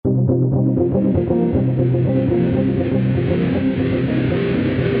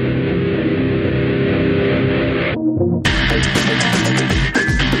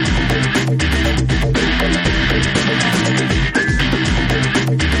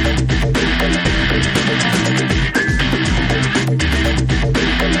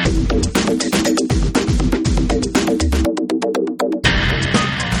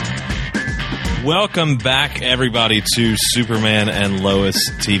Welcome back, everybody, to Superman and Lois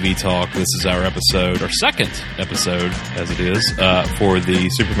TV Talk. This is our episode, our second episode, as it is, for the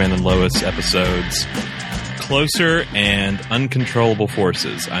Superman and Lois episodes, Closer and Uncontrollable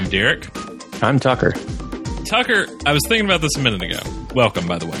Forces. I'm Derek. I'm Tucker. Tucker, I was thinking about this a minute ago. Welcome,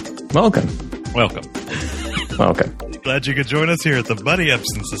 by the way. Welcome. Glad you could join us here at the Buddy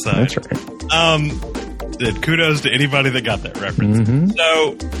Epson Society. That's right. And kudos to anybody that got that reference. Mm-hmm.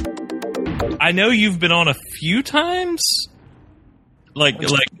 So, I know you've been on a few times, like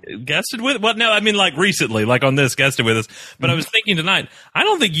guested with. Well, no, I mean like recently, like on this guested with us. But I was thinking tonight, I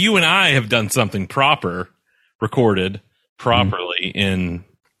don't think you and I have done something recorded properly in.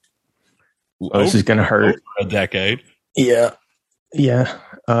 This is going to hurt. A decade. Yeah.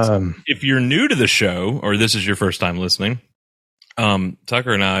 If you're new to the show, or this is your first time listening,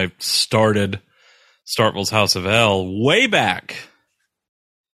 Tucker and I started Starkville's House of L way back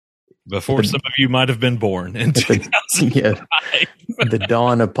before some of you might have been born in 2005. The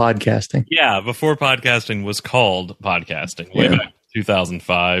dawn of podcasting. Yeah, before podcasting was called podcasting, way back in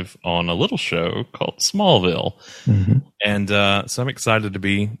 2005 on a little show called Smallville. Mm-hmm. And so I'm excited to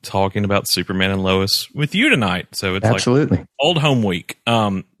be talking about Superman and Lois with you tonight. So it's absolutely like old home week.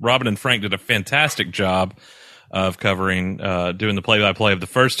 Robin and Frank did a fantastic job of covering, doing the play-by-play of the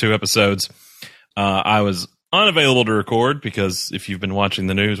first two episodes. I was unavailable to record because if you've been watching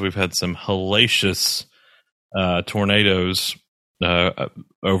the news, we've had some hellacious tornadoes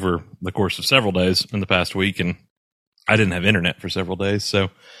over the course of several days in the past week, and I didn't have internet for several days, so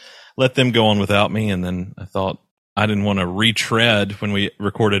let them go on without me. And then I thought I didn't want to retread when we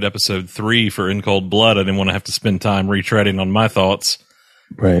recorded episode 3 for In Cold Blood. I didn't want to have to spend time retreading on my thoughts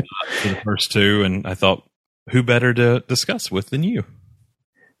right for the first two, and I thought, who better to discuss with than you?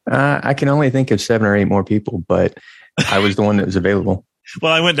 I can only think of 7 or 8 more people, but I was the one that was available.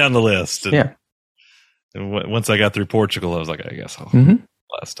 Well, I went down the list. And once I got through Portugal, I was like, I guess I'll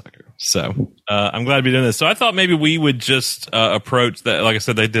last Tucker. So I'm glad to be doing this. So I thought maybe we would just approach that. Like I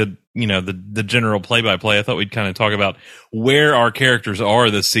said, they did, the general play-by-play. I thought we'd kind of talk about where our characters are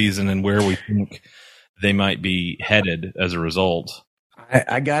this season and where we think they might be headed as a result.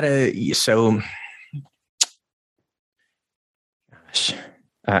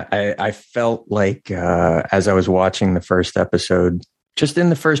 I felt like as I was watching the first episode, just in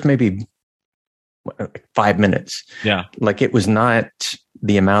the first maybe 5 minutes, like it was not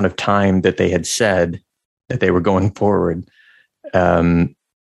the amount of time that they had said that they were going forward,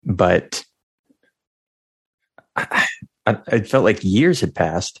 but I felt like years had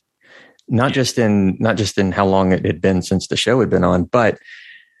passed, not just in how long it had been since the show had been on, but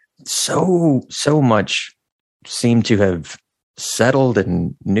so much seemed to have settled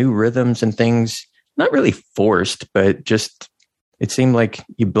and new rhythms and things, not really forced, but just it seemed like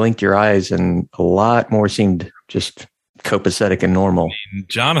you blinked your eyes and a lot more seemed just copacetic and normal. I mean,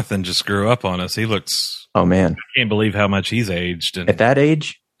 Jonathan just grew up on us. He looks, oh man, I can't believe how much he's aged. And at that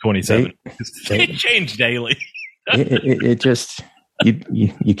age, 27, it changed daily. it just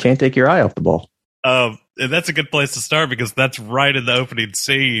you can't take your eye off the ball. And that's a good place to start because that's right in the opening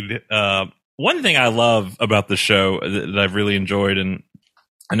scene. One thing I love about the show that I've really enjoyed, and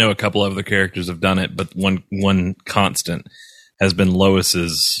I know a couple of other characters have done it, but one constant has been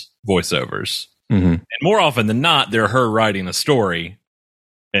Lois's voiceovers. Mm-hmm. And more often than not, they're her writing a story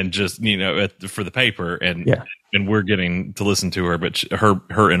and just, for the paper, and we're getting to listen to her, but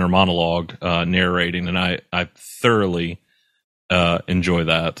her inner monologue narrating, and I thoroughly enjoy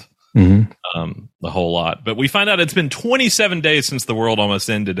that. Mm-hmm. The whole lot. But we find out it's been 27 days since the world almost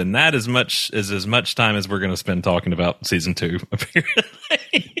ended, and that is as much time as we're going to spend talking about season 2. Apparently,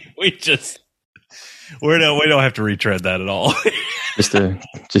 we don't have to retread that at all.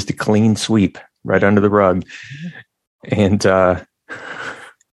 just a clean sweep right under the rug, and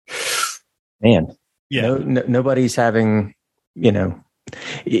man, nobody's having.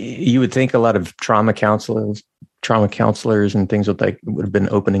 You would think a lot of trauma counselors and things would have been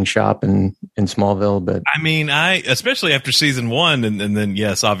opening shop in Smallville, but I mean, especially after season 1 and then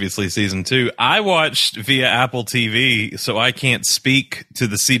yes, obviously season 2, I watched via Apple TV, so I can't speak to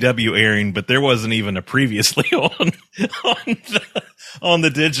the CW airing, but there wasn't even a previously on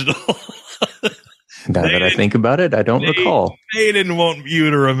the digital. Now that I think about it, I don't recall. They didn't want you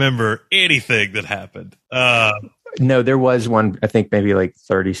to remember anything that happened. No, there was one, I think maybe like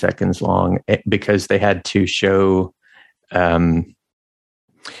 30 seconds long, because they had to show, them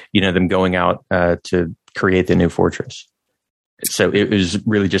going out to create the new fortress. So it was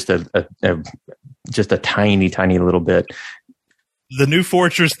really just a tiny, tiny little bit. The new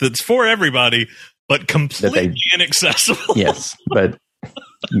fortress that's for everybody, but completely inaccessible. Yes, but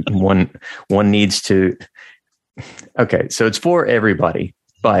one needs to. Okay, so it's for everybody,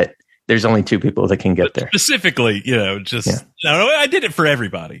 but there's only two people that can get there. Specifically, no, I did it for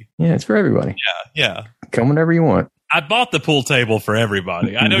everybody. Yeah, it's for everybody. Yeah. Come whenever you want. I bought the pool table for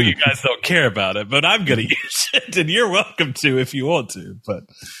everybody. I know you guys don't care about it, but I'm going to use it, and you're welcome to if you want to, but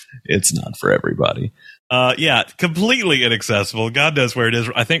it's not for everybody. Completely inaccessible. God knows where it is.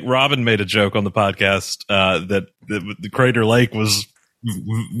 I think Robin made a joke on the podcast that the Crater Lake was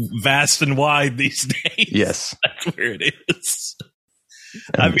vast and wide these days. Yes. That's where it is.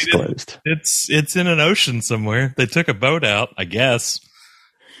 Undisclosed. It's in an ocean somewhere. They took a boat out, I guess.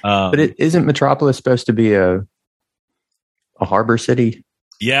 But isn't Metropolis supposed to be a harbor city?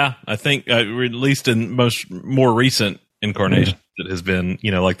 Yeah, I think at least in more recent incarnations, it has been,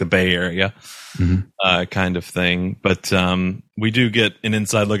 like the Bay Area kind of thing. But we do get an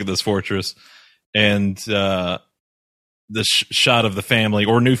inside look at this fortress, and the shot of the family,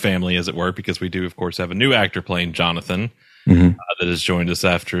 or new family, as it were, because we do, of course, have a new actor playing Jonathan that has joined us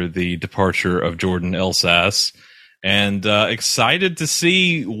after the departure of Jordan Elsass. And excited to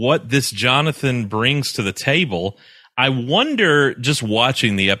see what this Jonathan brings to the table. I wonder, just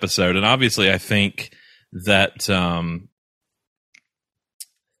watching the episode, and obviously I think that the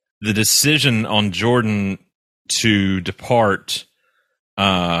decision on Jordan to depart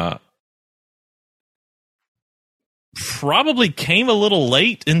probably came a little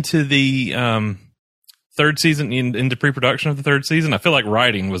late into the third season, into pre-production of the third season. I feel like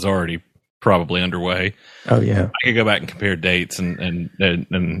writing was already probably underway. Oh yeah, I could go back and compare dates, and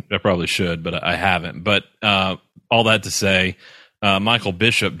I probably should, but I haven't. But all that to say, Michael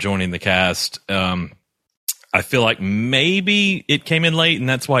Bishop joining the cast. I feel like maybe it came in late, and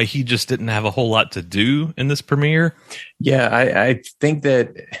that's why he just didn't have a whole lot to do in this premiere. Yeah, I think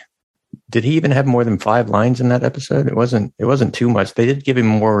that. Did he even have more than 5 lines in that episode? It wasn't too much. They did give him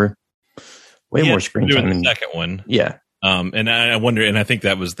more screen time in the second one. Yeah. And I wonder, and I think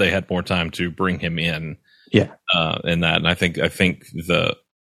that was, they had more time to bring him in. Yeah. In that. And I think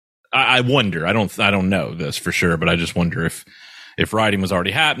I wonder, I don't know this for sure, but I just wonder if writing was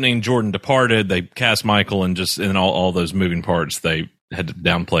already happening, Jordan departed, they cast Michael, and just in all those moving parts, they had to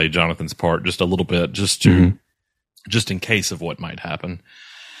downplay Jonathan's part just a little bit, just in case of what might happen.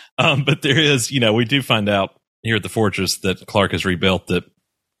 But there is, we do find out here at the fortress that Clark has rebuilt, that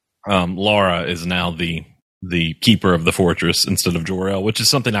Laura is now the keeper of the fortress instead of Jor-El, which is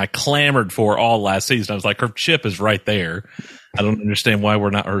something I clamored for all last season. I was like, her chip is right there. I don't understand why we're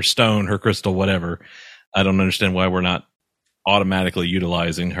not, her stone, her crystal, whatever. I don't understand why we're not automatically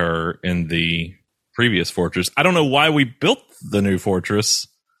utilizing her in the previous fortress. I don't know why we built the new fortress.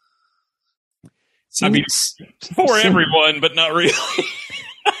 For everyone, but not really.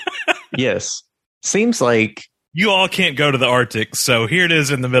 Yes. Seems like you all can't go to the Arctic, so here it is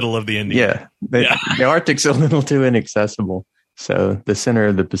in the middle of the Indian. Yeah. The Arctic's a little too inaccessible, so the center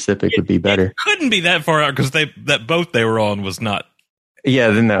of the Pacific would be better. It couldn't be that far out because that boat they were on was not.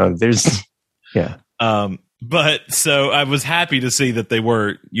 Yeah, no, there's. Yeah. But so I was happy to see that they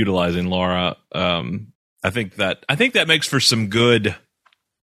were utilizing Laura. I think that makes for some good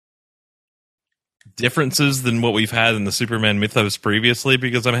differences than what we've had in the Superman mythos previously,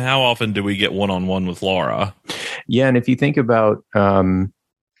 because how often do we get one-on-one with Laura? Yeah, and if you think about you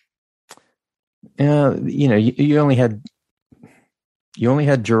only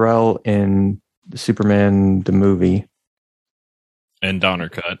had Jor-El in Superman the movie and Donner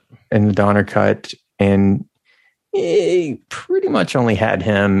cut, and you pretty much only had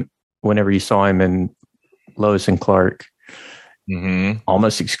him whenever you saw him in Lois and Clark,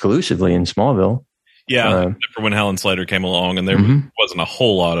 almost exclusively in Smallville. Yeah, except for when Helen Slater came along, and there wasn't a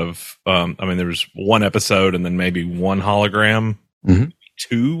whole lot of. There was one episode, and then maybe one hologram,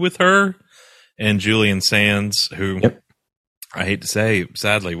 2 with her and Julian Sands, who I hate to say,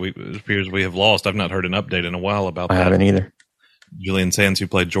 sadly, it appears we have lost. I've not heard an update in a while about that. I haven't either. Julian Sands, who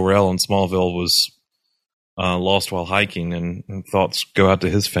played Jor-El in Smallville, was lost while hiking, and thoughts go out to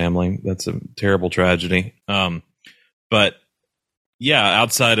his family. That's a terrible tragedy. But yeah,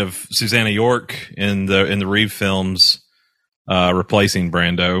 outside of Susanna York in the Reeve films replacing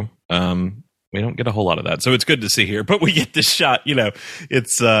Brando, we don't get a whole lot of that. So it's good to see here. But we get this shot.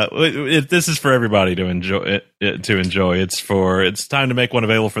 It's this is for everybody to enjoy. It's time to make one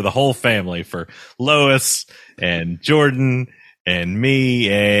available for the whole family, for Lois and Jordan and me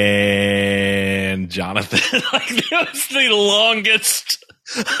and Jonathan. Like, that's the longest.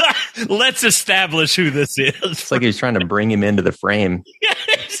 Let's establish who this is. It's like he's trying to bring him into the frame.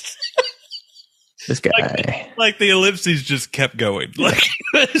 Yes. This guy. Like the ellipses just kept going. Like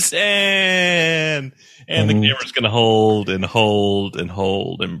and the camera's going to hold and hold and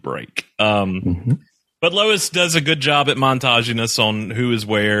hold and break. But Lois does a good job at montaging us on who is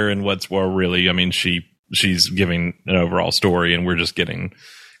where and what's where, really. I mean, she's giving an overall story, and we're just getting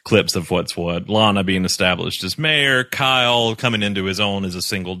clips of what's what. Lana being established as mayor, Kyle coming into his own as a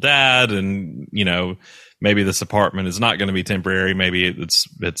single dad, and, you know, maybe this apartment is not going to be temporary. Maybe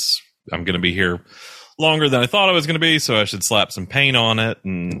it's I'm going to be here longer than I thought I was going to be, so I should slap some paint on it.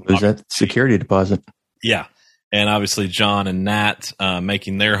 And was that security deposit? Yeah. And obviously John and Nat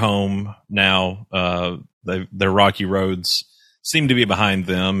making their home now. Their rocky roads seem to be behind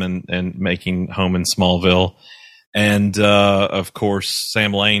them, and making home in Smallville. And, of course,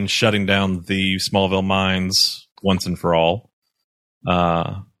 Sam Lane shutting down the Smallville mines once and for all.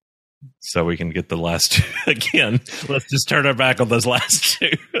 So we can get the last two again. Let's just turn our back on those last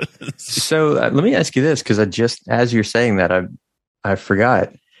two. So let me ask you this, because as you're saying that, I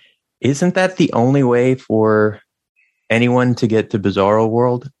forgot. Isn't that the only way for anyone to get to Bizarro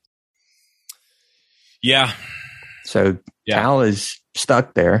World? Yeah. So Tal is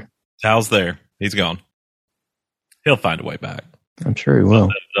stuck there. Tal's there. He's gone. He'll find a way back. I'm sure he will.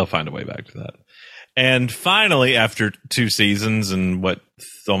 They'll find a way back to that. And finally, after 2 seasons and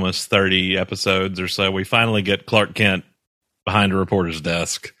almost 30 episodes or so, we finally get Clark Kent behind a reporter's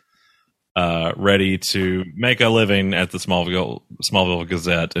desk, ready to make a living at the Smallville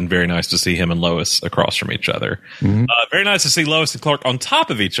Gazette. And very nice to see him and Lois across from each other. Mm-hmm. Very nice to see Lois and Clark on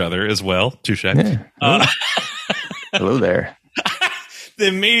top of each other as well. Touche. Yeah. Hello there.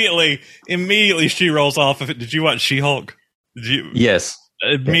 Immediately she rolls off of it. Did you watch She-Hulk? Yes.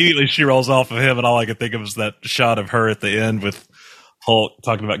 Immediately she rolls off of him, and all I could think of was that shot of her at the end with Hulk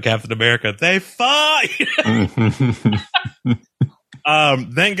talking about Captain America. They fought.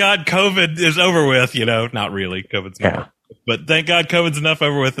 Thank God COVID is over with. You know, not really. COVID's not. Yeah. But thank God COVID's enough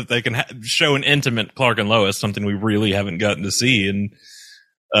over with that they can show an intimate Clark and Lois, something we really haven't gotten to see in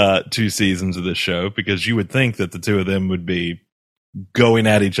 2 seasons of this show, because you would think that the two of them would be going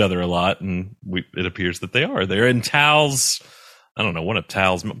at each other a lot, and it appears that they are. They're in Tal's, I don't know, one of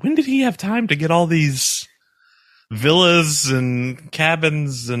Tal's. When did he have time to get all these villas and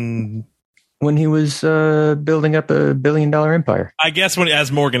cabins? And when he was building up a $1 billion empire, I guess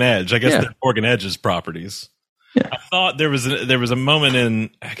as Morgan Edge. I guess they're Morgan Edge's properties. Yeah. I thought there was a moment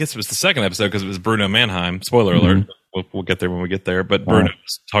in, I guess it was the second episode, because it was Bruno Mannheim. Spoiler alert. We'll get there when we get there. But Bruno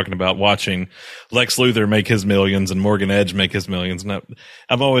was talking about watching Lex Luthor make his millions and Morgan Edge make his millions. And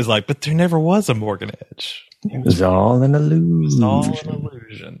I'm always like, but there never was a Morgan Edge. It was all an illusion. It was all an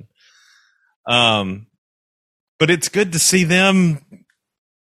illusion. But it's good to see them.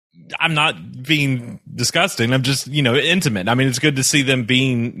 I'm not being disgusting. I'm just, intimate. I mean, it's good to see them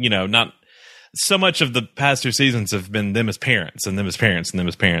being, not so much of the past 2 seasons have been them as parents and them as parents and them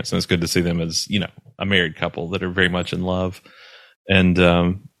as parents. And it's good to see them as, a married couple that are very much in love. And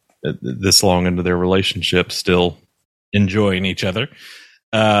this long into their relationship, still enjoying each other.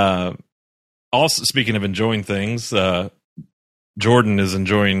 Also, speaking of enjoying things, Jordan is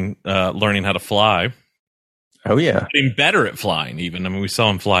enjoying learning how to fly. Oh, yeah. Getting better at flying, even. I mean, we saw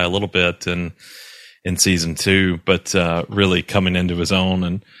him fly a little bit in season 2, but really coming into his own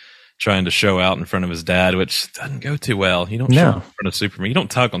and trying to show out in front of his dad, which doesn't go too well. You don't show in front of Superman. You don't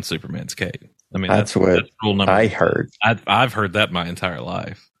tug on Superman's cape. I mean, that's what rule number I heard. I've heard that my entire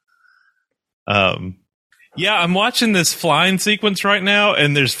life. Yeah, I'm watching this flying sequence right now,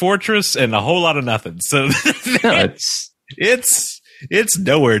 and there's Fortress and a whole lot of nothing. So it's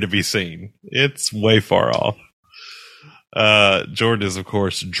nowhere to be seen. It's way far off. Jordan is, of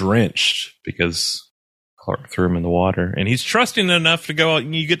course, drenched because Clark threw him in the water, and he's trusting enough to go.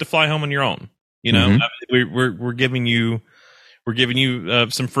 You get to fly home on your own. We're giving you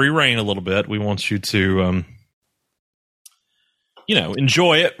some free reign a little bit. We want you to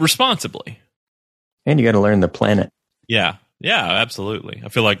enjoy it responsibly. And you got to learn the planet. Yeah, absolutely. I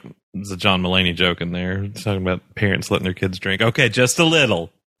feel like there's a John Mulaney joke in there talking about parents letting their kids drink. Okay, just a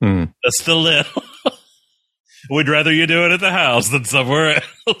little, just a little. We'd rather you do it at the house than somewhere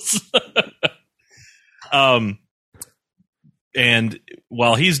else. And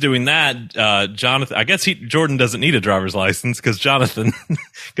while he's doing that, Jonathan, I guess Jordan doesn't need a driver's license because Jonathan's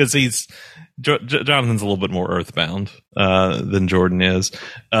a little bit more earthbound than Jordan is.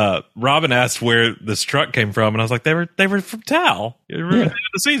 Robin asked where this truck came from, and I was like, they were from Tal. The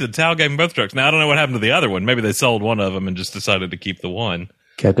season, Tal gave him both trucks. Now I don't know what happened to the other one. Maybe they sold one of them and just decided to keep the one.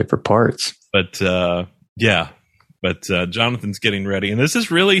 Kept it for parts. But Jonathan's getting ready, and this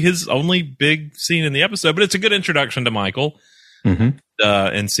is really his only big scene in the episode. But it's a good introduction to Michael. Mm-hmm.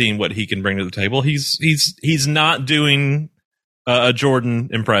 and seeing what he can bring to the table. He's not doing a Jordan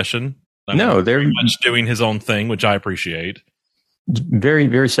impression. No, they're very much doing his own thing, which I appreciate. Very,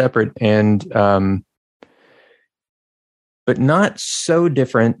 very separate, and but not so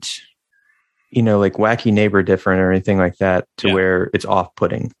different. Like Wacky Neighbor different or anything like that, to where it's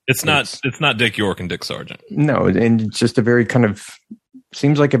off-putting. It's not Dick York and Dick Sargent. No, and it's just a very kind of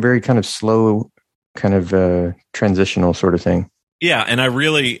seems like a very kind of slow, kind of transitional sort of thing. Yeah, and I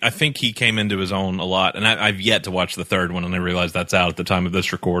think he came into his own a lot, and I've yet to watch the third one, and I realized that's out at the time of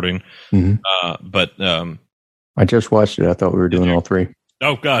this recording. Mm-hmm. But I just watched it. I thought we were doing all three.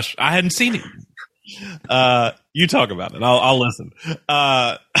 Oh gosh, I hadn't seen it. You talk about it. I'll listen.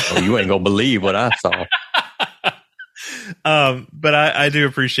 You ain't gonna believe what I saw. But I do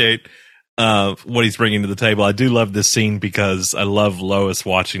appreciate what he's bringing to the table. I do love this scene because I love Lois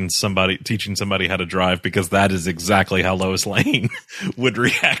teaching somebody how to drive, because that is exactly how Lois Lane would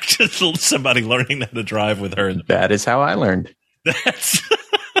react to somebody learning how to drive with her. That is how I learned. That's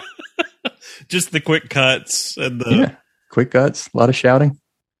just the quick cuts and quick cuts, a lot of shouting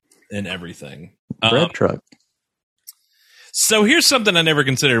and everything. Bread truck. So here's something I never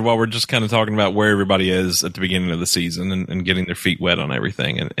considered while we're just kind of talking about where everybody is at the beginning of the season and getting their feet wet on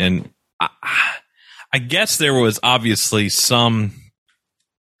everything. And I guess there was obviously some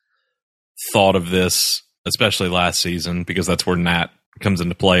thought of this, especially last season, because that's where Nat comes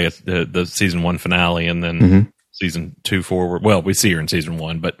into play at the season 1 finale, and then season 2 forward. Well, we see her in season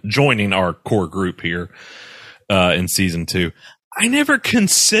 1, but joining our core group here in season 2. I never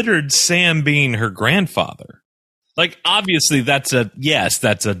considered Sam being her grandfather. Like, obviously, that's a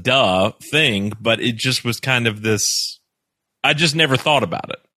duh thing, but it just was kind of this. I just never thought about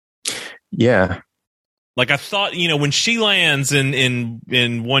it. Yeah. Like, I thought, when she lands in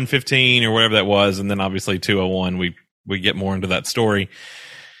 115 or whatever that was, and then obviously 201, we get more into that story.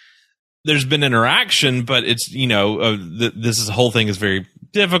 There's been interaction, but it's, this whole thing is very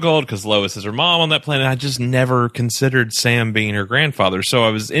difficult because Lois is her mom on that planet. I just never considered Sam being her grandfather. So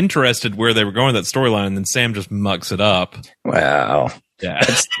I was interested where they were going with that storyline, and then Sam just mucks it up. Wow. Yeah.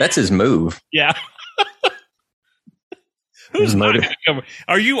 That's his move. Yeah. Who's motive?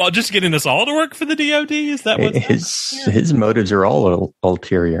 Are you all just getting us all to work for the DOD? Is that what his motives are all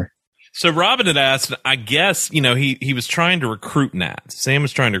ulterior? So Robin had asked, I guess, he was trying to recruit Nat. Sam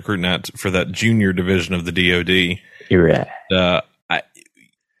was trying to recruit Nat for that junior division of the DOD. You're right.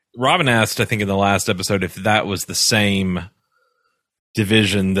 Robin asked, I think in the last episode, if that was the same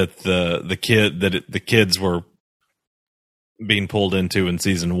division that the kids were being pulled into in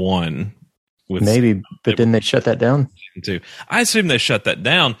season 1. Maybe, but didn't they shut that down? I assume they shut that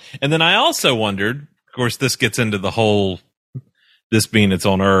down. And then I also wondered, of course, this gets into the whole, this being its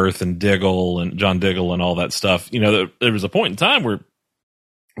own Earth and Diggle and John Diggle and all that stuff. There was a point in time where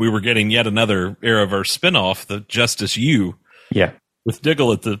we were getting yet another Arrowverse spinoff, the Justice U. Yeah. With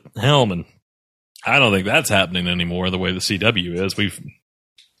Diggle at the helm. And I don't think that's happening anymore the way the CW is.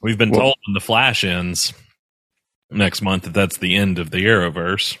 We've been told when the Flash ends next month that's the end of the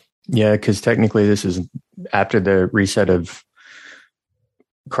Arrowverse. Yeah, because technically this is after the reset of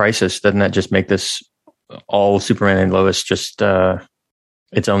Crisis. Doesn't that just make this all Superman and Lois just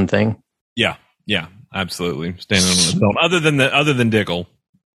its own thing? Yeah, absolutely. Standing on its own. Other than Diggle.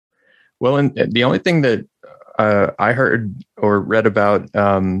 Well, and the only thing that I heard or read about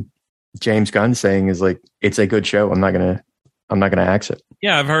James Gunn saying is like, it's a good show. I'm not gonna axe it.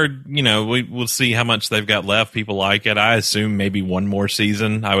 Yeah, I've heard, we'll see how much they've got left. People like it. I assume maybe one more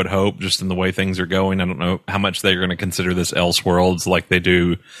season, I would hope, just in the way things are going. I don't know how much they're going to consider this Elseworlds like they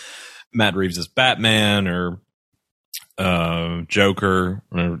do Matt Reeves' Batman or Joker,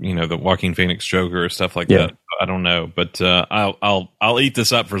 or, the Joaquin Phoenix Joker or stuff like that. I don't know. But I'll eat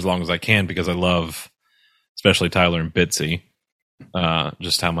this up for as long as I can because I love, especially Tyler and Bitsy,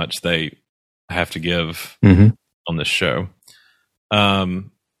 just how much they have to give on this show.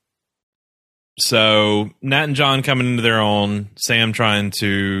 So Nat and John coming into their own, Sam trying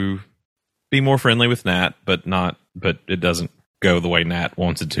to be more friendly with Nat, but it doesn't go the way Nat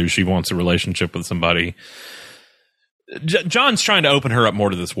wants it to. She wants a relationship with somebody. John's trying to open her up more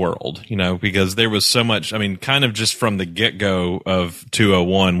to this world, because there was so much, kind of just from the get-go of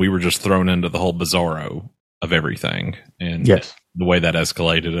 201, we were just thrown into the whole bizarro of everything and the way that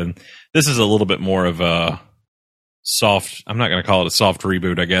escalated. And this is a little bit more of a soft, I'm not going to call it a soft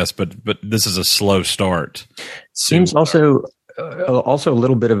reboot, I guess, but this is a slow start. Seems also a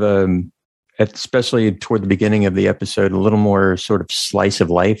little bit of a, especially toward the beginning of the episode, a little more sort of slice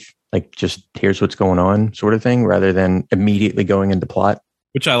of life, like just here's what's going on sort of thing, rather than immediately going into plot.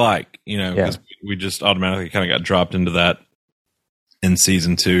 Which I like, because we just automatically kind of got dropped into that in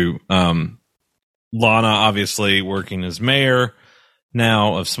season 2. Lana obviously working as mayor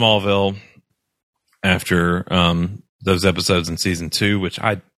now of Smallville after those episodes in season 2, which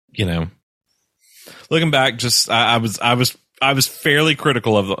looking back, just I was fairly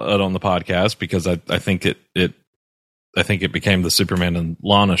critical of it on the podcast because I think it became the Superman and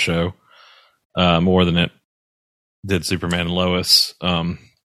Lana show more than it did Superman and Lois, and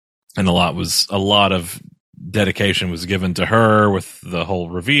a lot of dedication was given to her with the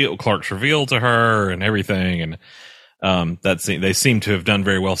whole Clark's reveal to her and everything, and they seem to have done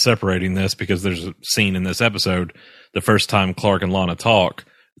very well separating this, because there's a scene in this episode, the first time Clark and Lana talk,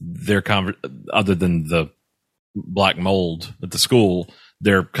 other than the black mold at the school,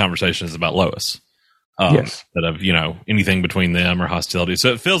 their conversation is about Lois. Yes. Instead of, anything between them or hostility.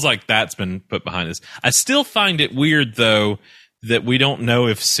 So it feels like that's been put behind this. I still find it weird, though, that we don't know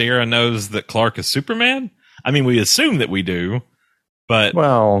if Sarah knows that Clark is Superman. I mean, we assume that we do, but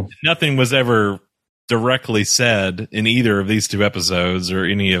nothing was ever directly said in either of these 2 episodes or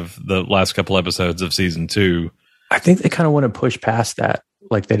any of the last couple episodes of season 2. I think they kind of want to push past that.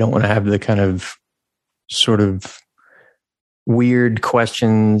 Like, they don't want to have the kind of sort of weird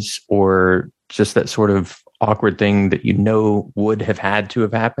questions or just that sort of awkward thing that would have had to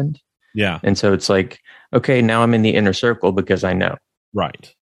have happened. Yeah. And so it's like, okay, now I'm in the inner circle because I know.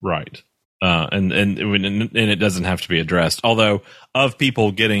 Right. And it doesn't have to be addressed. Although, of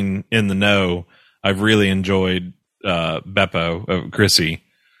people getting in the know, I've really enjoyed Beppo, Chrissy,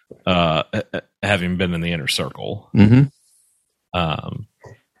 having been in the inner circle. Mm-hmm.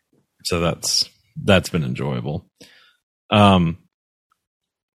 So that's been enjoyable. I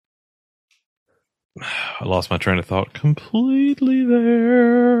lost my train of thought completely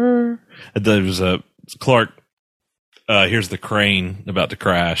there. There was Clark here's the crane about to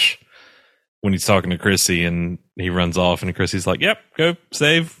crash when he's talking to Chrissy, and he runs off, and Chrissy's like, yep, go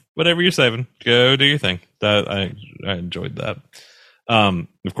save whatever you're saving. Go do your thing. I enjoyed that.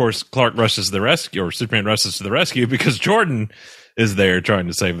 Of course, Clark rushes to the rescue, or Superman rushes to the rescue, because Jordan is there trying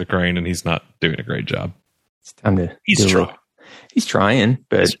to save the crane, and he's not doing a great job. It's time to. He's trying,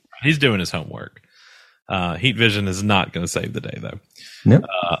 but he's doing his homework. Heat vision is not going to save the day, though. Nope.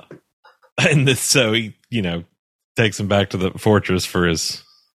 So he, takes him back to the fortress for his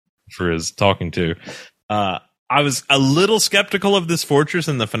talking to. I was a little skeptical of this fortress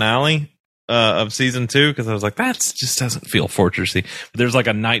in the finale of season 2, because I was like, that just doesn't feel fortressy. But there's like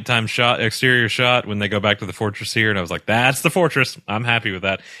a nighttime exterior shot when they go back to the fortress here, and I was like, that's the fortress. I'm happy with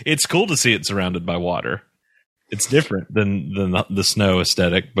that. It's cool to see it surrounded by water. It's different than the snow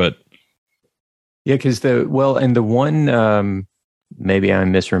aesthetic, but yeah, because the one maybe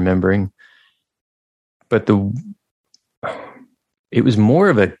I'm misremembering, but it was more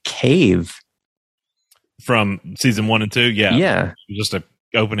of a cave from season 1 and 2. Yeah, just a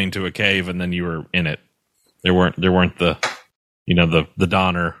opening to a cave, and then you were in it. There weren't the the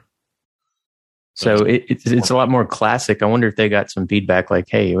Donner. So it's a lot more classic. I wonder if they got some feedback like,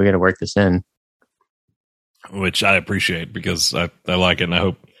 hey, we got to work this in, which I appreciate, because I like it, and I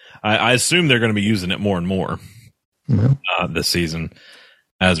hope. I assume they're going to be using it more and more this season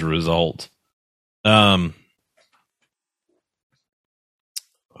as a result.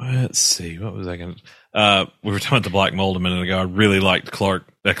 Let's see. What was I going to... we were talking about the black mold a minute ago. I really liked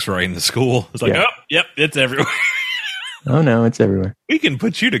Clark x-raying the school. It's like, it's everywhere. Oh, no, it's everywhere. We can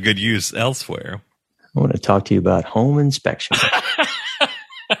put you to good use elsewhere. I want to talk to you about home inspection.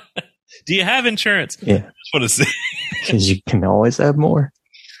 Do you have insurance? Yeah. I just want to see. Because you can always have more.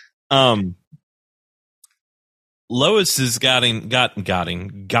 Lois has gotten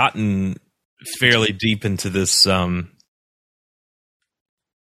fairly deep into this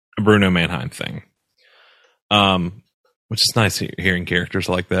Bruno Mannheim thing, which is nice hearing characters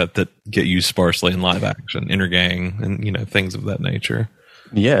like that get used sparsely in live action, Intergang, and things of that nature.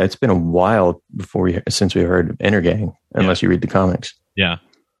 Yeah, it's been a while since we heard of Intergang, unless you read the comics. Yeah,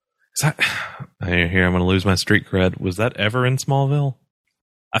 I'm going to lose my street cred. Was that ever in Smallville?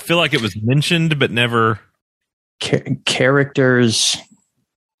 I feel like it was mentioned, but never. Characters,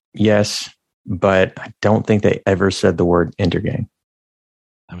 yes, but I don't think they ever said the word Intergang.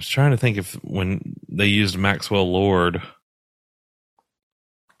 I was trying to think if when they used Maxwell Lord,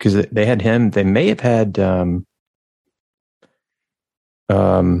 because they had him. They may have had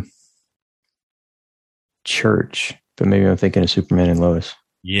Church, but maybe I'm thinking of Superman and Lois.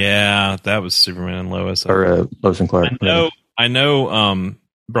 Yeah, that was Superman and Lois, or Lois and Clark. I know.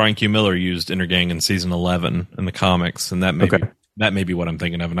 Brian Q. Miller used Intergang in season 11 in the comics, and that may be what I'm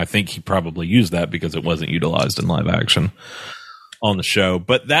thinking of. And I think he probably used that because it wasn't utilized in live action on the show.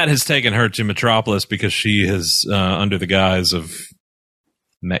 But that has taken her to Metropolis because she has, under the guise of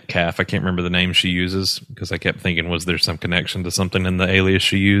Metcalf. I can't remember the name she uses because I kept thinking, was there some connection to something in the alias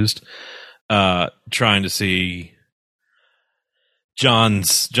she used? Trying to see John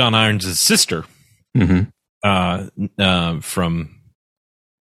Irons' sister from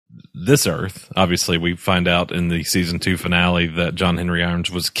this Earth. Obviously, we find out in the season 2 finale that John Henry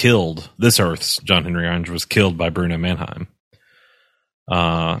Irons was killed. This Earth's John Henry Irons was killed by Bruno Mannheim.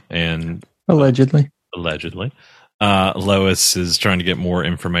 And allegedly. Lois is trying to get more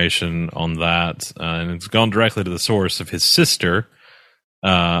information on that, and it's gone directly to the source of his sister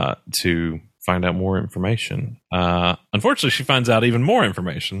to find out more information. Unfortunately, she finds out even more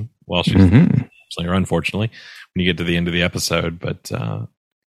information while she's or unfortunately, when you get to the end of the episode. But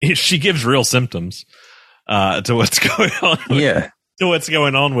she gives real symptoms to what's going on. To what's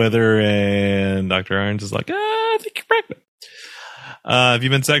going on with her, and Dr. Irons is like, I think you're pregnant. Have you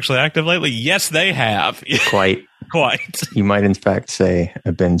been sexually active lately? Yes, they have. Quite. You might, in fact, say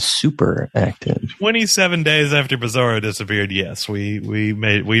I've been super active. 27 days after Bizarro disappeared, yes, we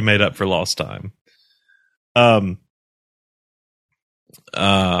made up for lost time.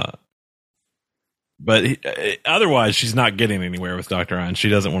 But otherwise, she's not getting anywhere with Dr. Irons. She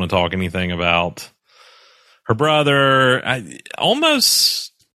doesn't want to talk anything about her brother.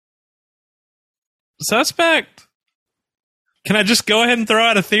 Almost suspect. Can I just go ahead and throw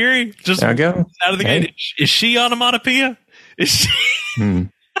out a theory? Just I'll go. Out of the gate. Is she onomatopoeia? Is she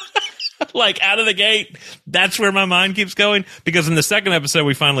like out of the gate? That's where my mind keeps going. Because in the second episode,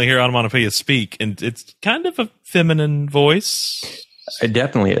 we finally hear onomatopoeia speak, and it's kind of a feminine voice. It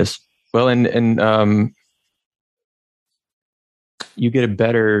definitely is. Well, and you get a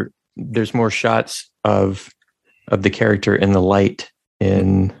better. There's more shots of the character in the light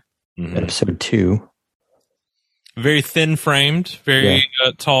in episode 2. Very thin framed, very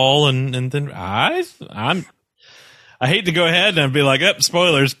tall, and thin. I hate to go ahead and be like,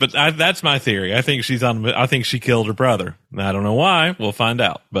 spoilers, but that's my theory. I think I think she killed her brother. I don't know why. We'll find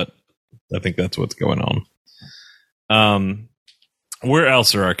out, but I think that's what's going on. Where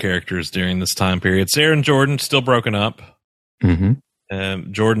else are our characters during this time period? Sarah and Jordan still broken up.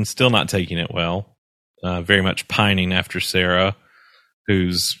 Jordan's still not taking it well. Very much pining after Sarah,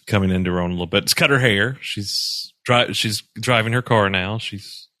 who's coming into her own a little bit. It's cut her hair. She's driving her car now.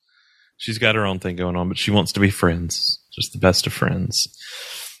 She's got her own thing going on, but she wants to be friends, just the best of friends.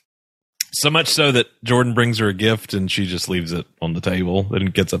 So much so that Jordan brings her a gift and she just leaves it on the table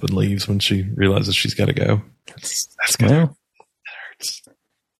and gets up and leaves when she realizes she's got to go. That's good. That hurts.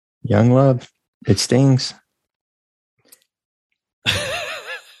 Young love. It stings.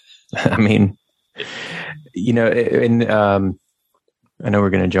 I mean, and I know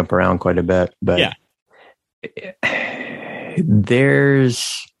we're going to jump around quite a bit, but yeah.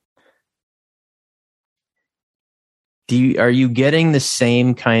 Are you getting the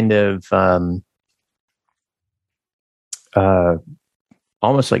same kind of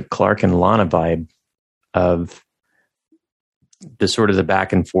almost like Clark and Lana vibe of the sort of the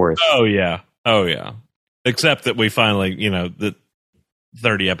back and forth? Oh yeah. Except that we finally, the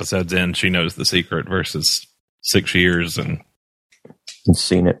 30 episodes in, she knows the secret versus 6 years and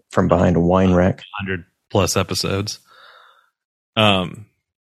seen it from behind a wine rack. 100 plus episodes. They'll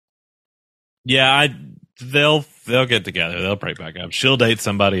get together. They'll break back up. She'll date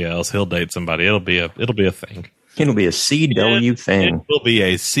somebody else. He'll date somebody. It'll be a thing. It'll be a CW thing. It will be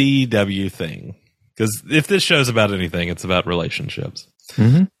a CW thing. Because if this show's about anything, it's about relationships.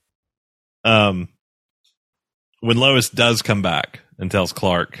 When Lois does come back and tells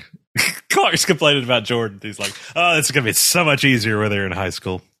Clark's complaining about Jordan. He's like, "Oh, it's going to be so much easier when they're in high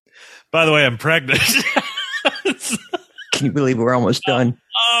school. By the way, I'm pregnant." Can you believe we're almost done?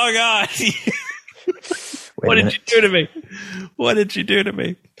 Oh God! What did you do to me? What did you do to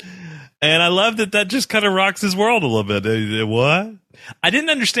me? And I love that just kind of rocks his world a little bit. What? I didn't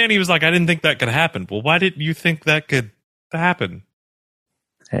understand. He was like, "I didn't think that could happen." Well, why didn't you think that could happen?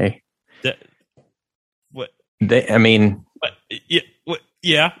 Hey, what?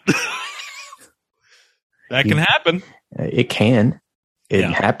 Yeah. That can happen. It can. It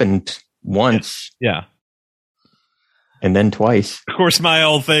happened once. Yeah. And then twice. Of course, my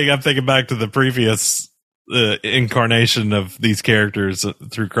old thing, I'm thinking back to the previous incarnation of these characters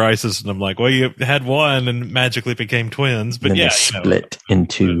through Crisis, and I'm like, well, you had one and magically became twins. But they split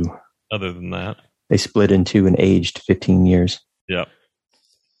into. Other than that. They split into and aged 15 years. Yeah.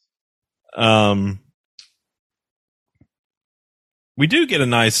 We do get a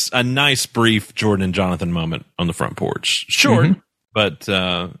nice brief Jordan and Jonathan moment on the front porch. Short, but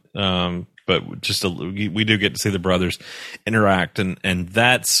just we do get to see the brothers interact, and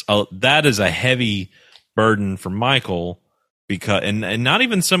that is a heavy burden for Michael because and not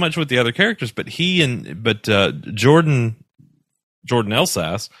even so much with the other characters, but Jordan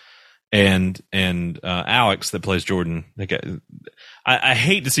Elsass and Alex that plays Jordan. I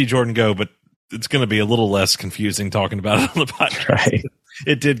hate to see Jordan go, but it's going to be a little less confusing talking about it on the podcast. Right.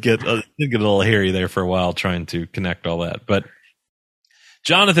 It did get a little hairy there for a while trying to connect all that. But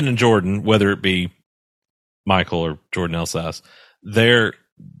Jonathan and Jordan, whether it be Michael or Jordan Elsass, their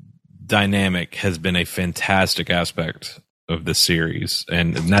dynamic has been a fantastic aspect of this series,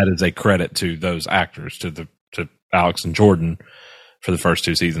 and that is a credit to those actors, to Alex and Jordan for the first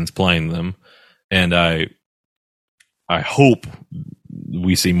 2 seasons playing them. And I hope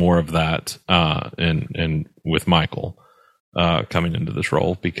we see more of that and with Michael coming into this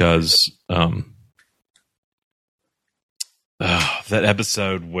role, because that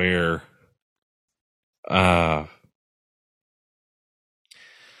episode where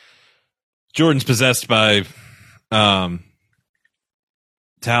Jordan's possessed by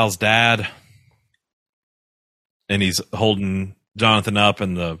Tal's dad, and he's holding Jonathan up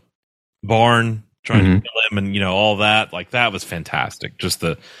in the barn trying to kill him, and all that, like, that was fantastic. Just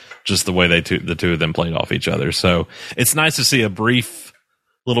the way the two of them played off each other. So it's nice to see a brief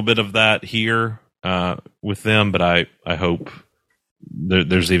little bit of that here with them, but I hope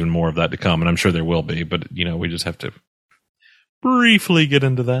there's even more of that to come, and I'm sure there will be, but we just have to briefly get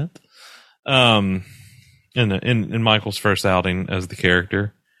into that. In Michael's first outing as the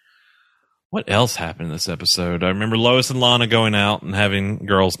character. What else happened in this episode? I remember Lois and Lana going out and having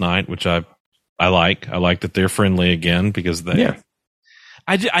girls' night, which I like. I like that they're friendly again, because they. Yeah.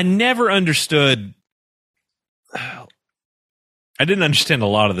 I never understood. I didn't understand a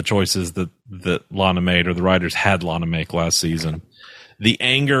lot of the choices that Lana made, or the writers had Lana make last season. The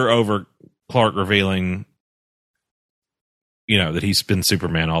anger over Clark revealing, that he's been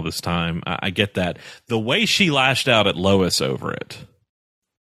Superman all this time. I get that. The way she lashed out at Lois over it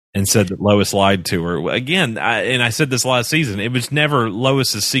and said that Lois lied to her. Again, I said this last season, it was never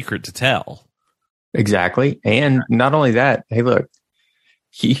Lois's secret to tell. Exactly. And not only that, hey, look,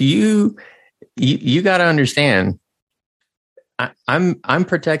 you got to understand, I'm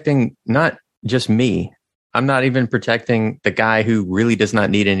protecting not just me. I'm not even protecting the guy who really does not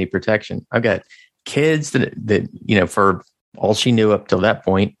need any protection. I've got kids that for all she knew up till that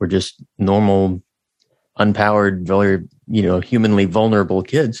point were just normal, unpowered, very, humanly vulnerable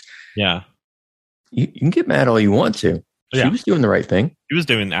kids. Yeah. You can get mad all you want to. She was doing the right thing. She was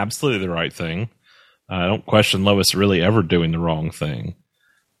doing absolutely the right thing. I don't question Lois really ever doing the wrong thing.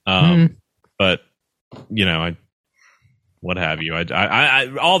 But, what have you?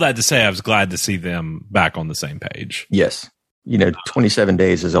 I all that to say, I was glad to see them back on the same page. Yes. 27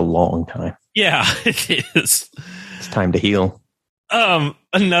 days is a long time. Yeah, it is. It's time to heal.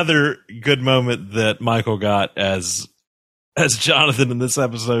 Another good moment that Michael got as Jonathan in this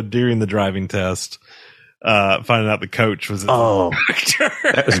episode during the driving test, finding out the coach was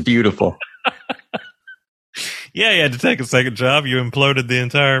that was beautiful. Yeah, you had to take a second job. You imploded the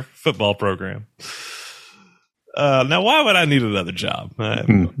entire football program. Now, why would I need another job?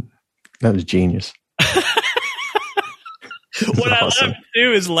 That was genius. What awesome. I love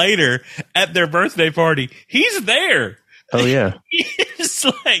too is later at their birthday party, he's there. Oh yeah, he's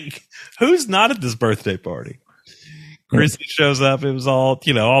like, who's not at this birthday party? Chrissy shows up. It was all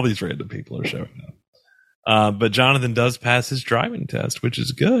all these random people are showing up. But Jonathan does pass his driving test, which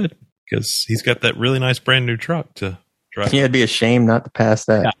is good because he's got that really nice brand new truck to drive. Yeah, it'd be a shame not to pass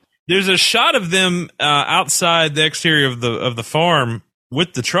that. Yeah. There's a shot of them outside the exterior of the farm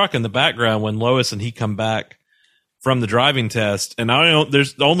with the truck in the background when Lois and he come back from the driving test, and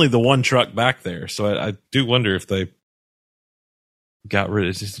there's only the one truck back there, so I do wonder if they got rid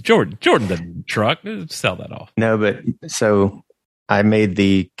of it. Jordan doesn't truck. Sell that off. No, but so I made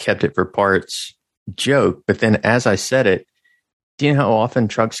the kept it for parts joke, but then as I said it, do you know how often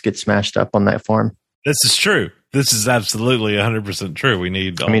trucks get smashed up on that farm? This is true. This is absolutely 100% true. We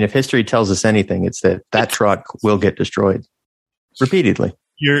need. If history tells us anything, it's that truck will get destroyed repeatedly.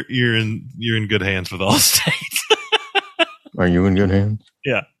 You're in good hands with Allstate. Are you in good hands?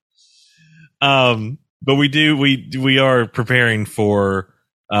 Yeah. But we are preparing for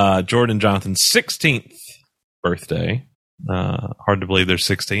Jordan and Jonathan's 16th birthday. Hard to believe they're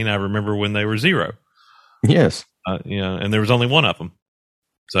 16. I remember when they were 0. Yes. And there was only one of them.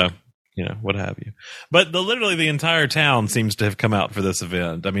 So, what have you. But literally the entire town seems to have come out for this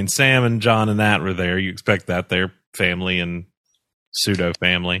event. I mean, Sam and John and Nat were there. You expect that. They're family and pseudo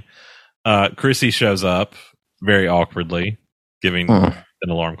family. Chrissy shows up very awkwardly, giving an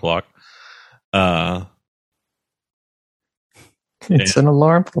alarm clock. It's an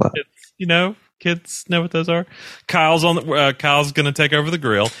alarm clock. It's, kids know what those are? Kyle's on the, Kyle's going to take over the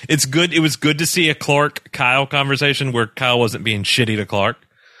grill. It's good. It was good to see a Clark-Kyle conversation where Kyle wasn't being shitty to Clark.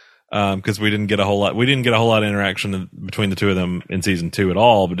 Because we didn't get a whole lot of interaction between the two of them in season 2 at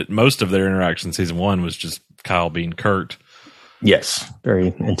all. But most of their interaction in season 1 was just Kyle being curt. Yes,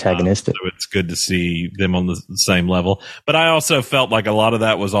 very antagonistic. So it's good to see them on the same level. But I also felt like a lot of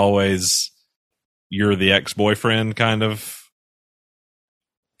that was always you're the ex-boyfriend kind of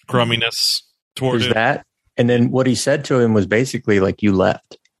crumminess toward it. That, and then what he said to him was basically like, "You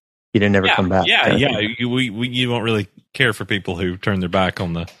left. You didn't ever come back." Yeah. You don't really care for people who turn their back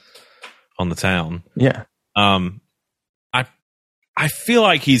on the town. Yeah. I feel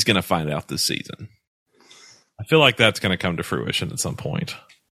like he's going to find out this season. I feel like that's going to come to fruition at some point.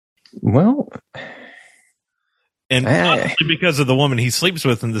 Well, and not because of the woman he sleeps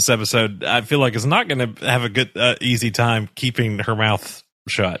with in this episode, I feel like is not going to have a good, easy time keeping her mouth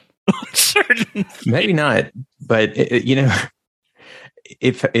shut. Maybe not, but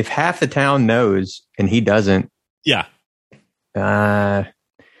if half the town knows and he doesn't, yeah.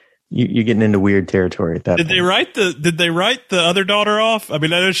 You're getting into weird territory at that point. Did they write the other daughter off? I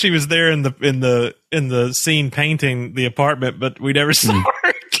mean, I know she was there in the scene painting the apartment, but we never saw her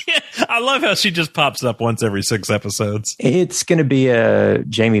again. I love how she just pops up once every 6 episodes. It's going to be a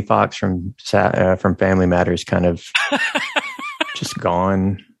Jamie Foxx from Family Matters kind of just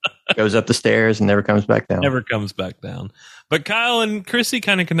gone, goes up the stairs and never comes back down. But Kyle and Chrissy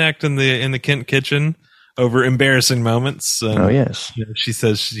kind of connect in the Kent kitchen over embarrassing moments. Oh, yes. She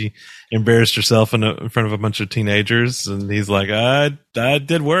says she embarrassed herself in front of a bunch of teenagers, and he's like, I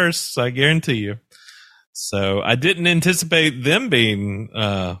did worse, I guarantee you. So I didn't anticipate them being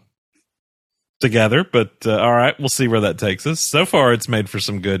together, but all right, we'll see where that takes us. So far, it's made for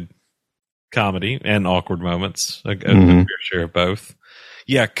some good comedy and awkward moments. A fair share of both.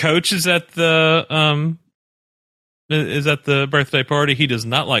 Yeah, Coach is at the birthday party. He does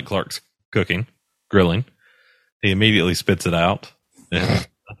not like Clark's grilling. He immediately spits it out.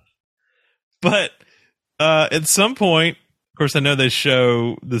 But at some point, of course, I know they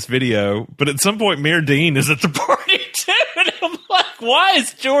show this video, but at some point, Mayor Dean is at the party too. And I'm like, why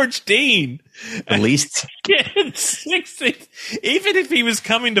is George Dean at least getting 60? Even if he was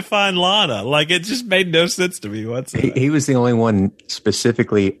coming to find Lana, like it just made no sense to me whatsoever. He was the only one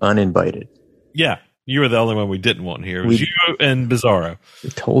specifically uninvited. Yeah, you were the only one we didn't want here. It was you and Bizarro. I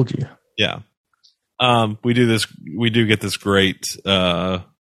told you. Yeah. We do get this great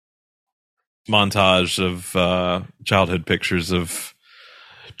montage of childhood pictures of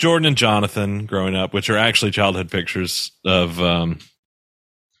Jordan and Jonathan growing up, which are actually childhood pictures of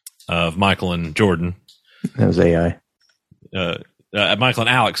Michael and Jordan. That was AI. Michael and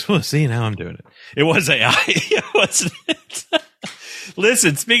Alex. Oh, see, now I'm doing it. It was AI, wasn't it?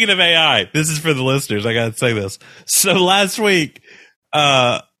 Listen, speaking of AI, this is for the listeners. I got to say this. So last week,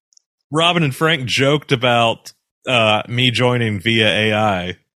 Robin and Frank joked about me joining via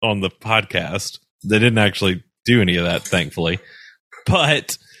AI on the podcast. They didn't actually do any of that, thankfully.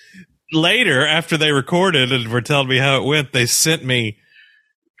 But later, after they recorded and were telling me how it went, they sent me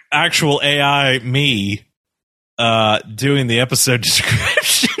actual AI me doing the episode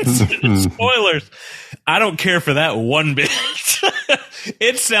descriptions and spoilers. I don't care for that one bit.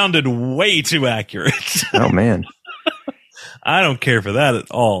 It sounded way too accurate. Oh, man. I don't care for that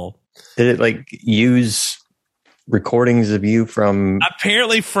at all. Did it use recordings of you from?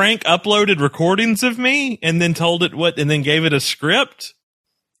 Apparently, Frank uploaded recordings of me and then told it and then gave it a script.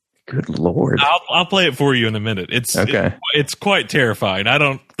 Good Lord! I'll play it for you in a minute. It's okay. It's quite terrifying. I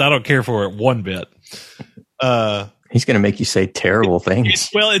don't care for it one bit. He's going to make you say terrible things.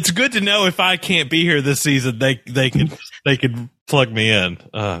 Well, it's good to know if I can't be here this season, they can plug me in.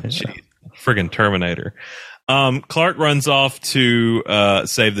 Gee, friggin' Terminator. Clark runs off to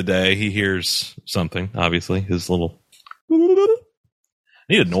save the day. He hears something, obviously. His little... I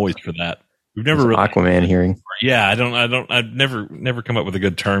need a noise for that. We've never really... Aquaman hearing. Yeah, I've never come up with a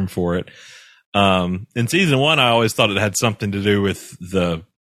good term for it. In season 1, I always thought it had something to do with the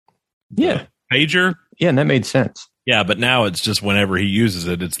pager. Yeah, and that made sense. Yeah, but now it's just whenever he uses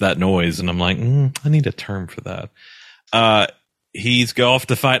it, it's that noise. And I'm like, I need a term for that. He's off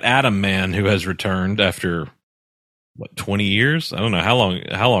to fight Atom Man, who has returned after... 20 years? I don't know how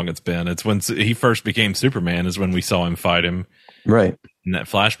long it's been. It's when he first became Superman is when we saw him fight him. Right. In that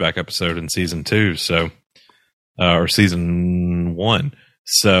flashback episode in season 2. So, or season 1.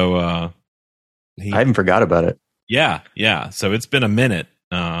 So, I haven't forgot about it. Yeah. Yeah. So it's been a minute.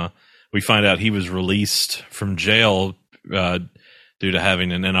 We find out he was released from jail, due to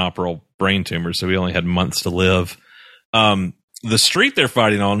having an inoperable brain tumor. So he only had months to live. The street they're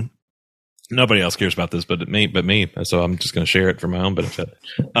fighting on nobody else cares about this but me. So I'm just going to share it for my own benefit.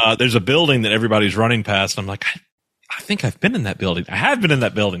 There's a building that everybody's running past. And I'm like, I think I've been in that building. I have been in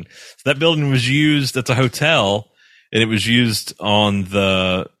that building. So that building was used. It's a hotel, and it was used on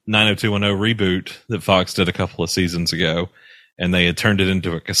the 90210 reboot that Fox did a couple of seasons ago, and they had turned it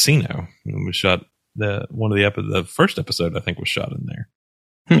into a casino. And we shot the first episode, I think, was shot in there,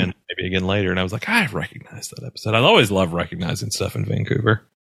 and maybe again later. And I was like, I recognize that episode. I always love recognizing stuff in Vancouver,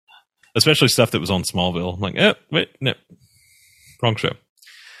 especially stuff that was on Smallville. I'm like, wait, no, wrong show.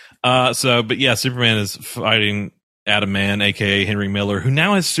 But yeah, Superman is fighting Adam Man, aka Henry Miller, who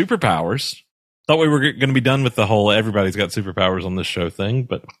now has superpowers. Thought we were going to be done with the whole everybody's got superpowers on this show thing,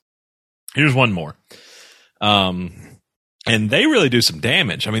 but here's one more. And they really do some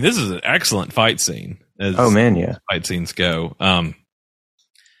damage. I mean, this is an excellent fight scene. Yeah. Fight scenes go.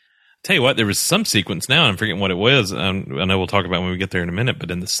 Tell you what, there was some sequence now, and I'm forgetting what it was. I know we'll talk about when we get there in a minute,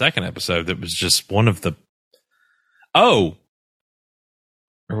 but in the second episode, that was just one of the... or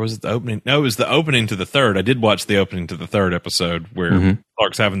was it the opening? No, it was the opening to the third. I did watch the opening to the third episode where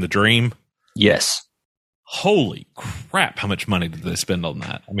Clark's having the dream. Yes. Holy crap, how much money did they spend on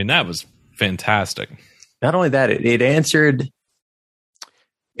that? I mean, that was fantastic. Not only that, it answered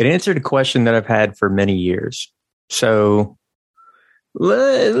a question that I've had for many years. So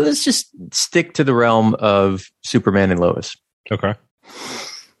let's just stick to the realm of Superman and Lois. Okay.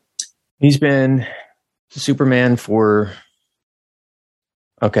 He's been Superman for,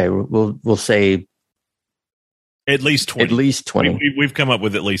 we'll say at least 20. At least 20. We've come up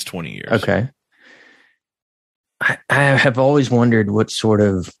with at least 20 years. Okay. I have always wondered what sort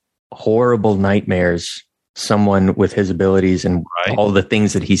of horrible nightmares someone with his abilities and all the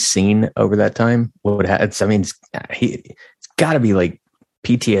things that he's seen over that time would have. I mean, it's got to be like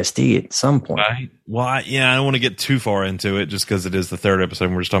PTSD at some point. Right. Well, I don't want to get too far into it just because it is the third episode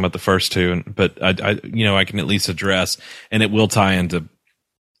and we're just talking about the first two. But I can at least address, and it will tie into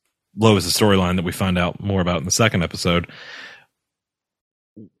Lois' storyline that we find out more about in the second episode.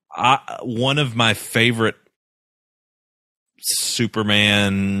 One of my favorite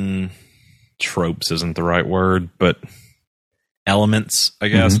Superman tropes isn't the right word, but elements, I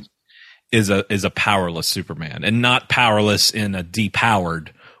guess, is a powerless Superman, and not powerless in a depowered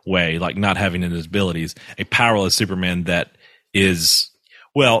way, like not having his abilities. A powerless Superman that is,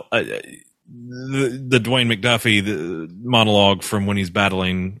 the Dwayne McDuffie the monologue from when he's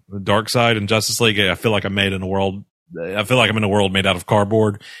battling the Darkseid in Justice League. I feel like I'm in a world made out of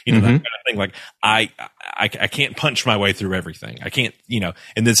cardboard. You know, that kind of thing. Like I can't punch my way through everything. I can't,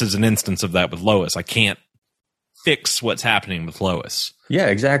 and this is an instance of that with Lois. I can't fix what's happening with Lois. Yeah,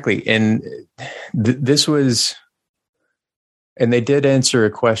 exactly. And this was, and they did answer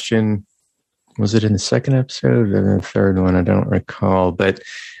a question. Was it in the second episode or the third one? I don't recall, but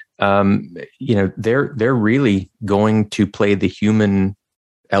they're really going to play the human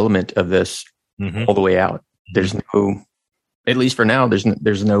element of this all the way out. There's no, at least for now,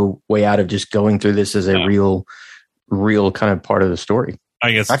 there's no way out of just going through this as a real kind of part of the story.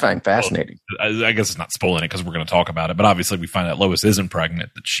 I find fascinating. I guess it's not spoiling it because we're going to talk about it, but obviously we find out Lois isn't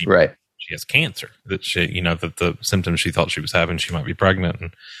pregnant, that she has cancer, that she, that the symptoms she thought she was having, she might be pregnant,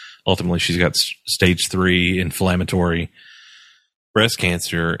 and ultimately she's got stage 3 inflammatory breast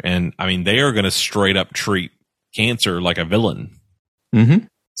cancer. And I mean, they are going to straight up treat cancer like a villain. And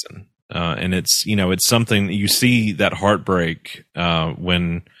it's, it's something you see that heartbreak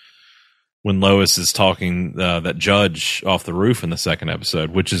when Lois is talking that judge off the roof in the second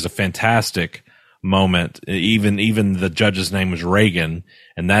episode, which is a fantastic moment. Even the judge's name was Reagan,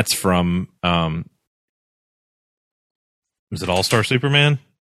 and that's from was it All-Star Superman?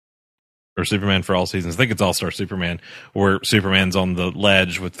 Or Superman for All Seasons. I think it's All-Star Superman, where Superman's on the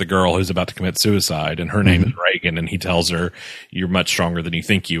ledge with the girl who's about to commit suicide, and her name is Reagan, and he tells her, "You're much stronger than you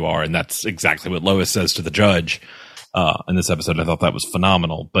think you are." And that's exactly what Lois says to the judge in this episode. I thought that was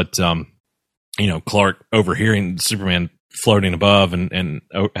phenomenal. But, Clark overhearing Superman floating above and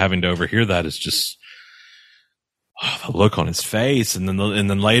having to overhear that is just the look on his face. And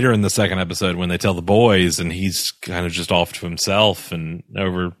then later in the second episode, when they tell the boys, and he's kind of just off to himself and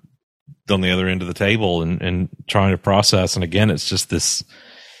over on the other end of the table and trying to process. And again, it's just this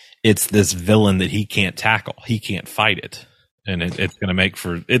villain that he can't tackle. He can't fight it. And it's going to make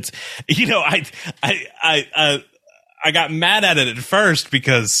for it's, I got mad at it at first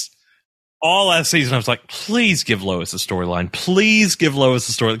because all last season I was like, please give Lois a storyline. Please give Lois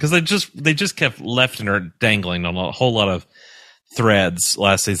a story. Because they just kept left her dangling on a whole lot of threads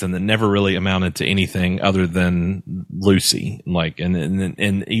last season that never really amounted to anything other than Lucy. Like, and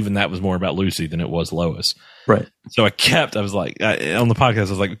even that was more about Lucy than it was Lois. Right. So I was like, on the podcast, I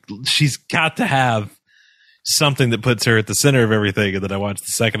was like, she's got to have something that puts her at the center of everything. And then I watched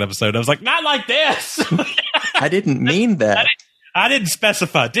the second episode. I was like, not like this. I didn't mean that. I didn't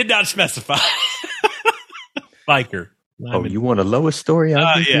specify. Did not specify. Like her. You want a Lois story?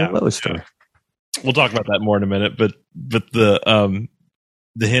 I'll give you a Lois story. We'll talk about that more in a minute. But the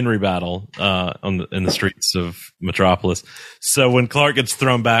Henry battle in the streets of Metropolis. So when Clark gets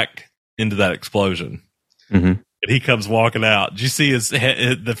thrown back into that explosion, and he comes walking out, did you see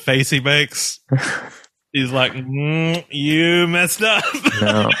the face he makes? He's like, you messed up.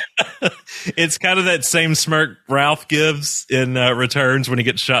 No. It's kind of that same smirk Ralph gives in Returns when he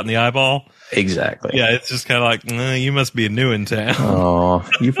gets shot in the eyeball. Exactly. Yeah, it's just kind of like, you must be new in town. Oh,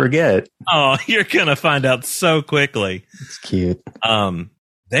 you forget. Oh, you're going to find out so quickly. It's cute.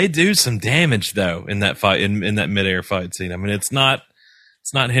 They do some damage, though, in that fight, in that midair fight scene. I mean, it's not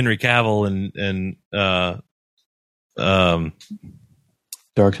Henry Cavill and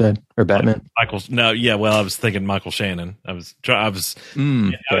Darkseid or Batman? I was thinking Michael Shannon. I was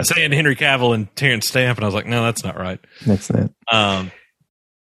saying Henry Cavill and Terrence Stamp, and I was like, no, that's not right. That's not.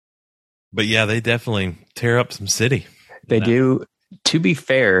 But yeah, they definitely tear up some city. They do. To be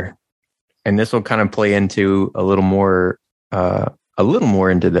fair, and this will kind of play into a little more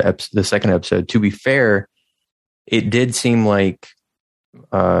into the second episode. To be fair, it did seem like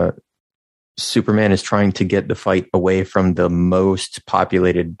Superman is trying to get the fight away from the most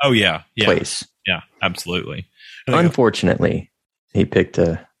populated place. Yeah, absolutely. Unfortunately, he picked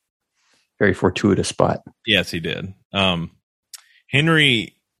a very fortuitous spot. Yes, he did.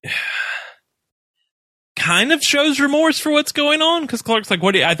 Henry kind of shows remorse for what's going on because Clark's like,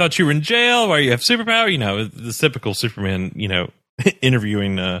 I thought you were in jail. Why you have superpower? You know, the typical Superman,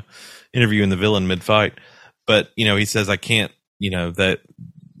 interviewing the villain mid-fight. But, he says, I can't let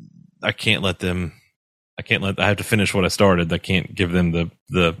them. I have to finish what I started. I can't give them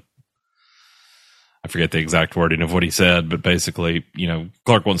the. I forget the exact wording of what he said, but basically,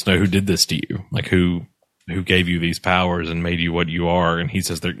 Clark wants to know who did this to you, like who gave you these powers and made you what you are. And he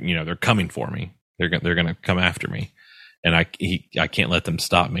says they're coming for me. They're going to come after me, and I can't let them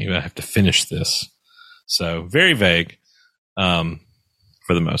stop me. I have to finish this. So very vague, for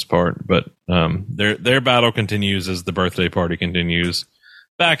the most part. But their battle continues as the birthday party continues.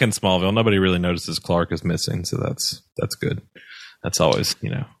 Back in Smallville, nobody really notices Clark is missing, so that's good. That's always,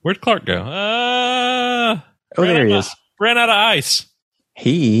 where'd Clark go? There he is. Ran out of ice.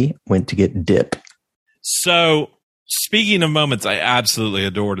 He went to get dip. So, speaking of moments I absolutely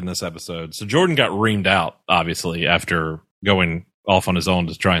adored in this episode, so Jordan got reamed out, obviously, after going off on his own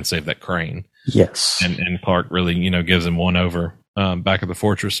to try and save that crane. Yes. And Clark really, gives him one over back at the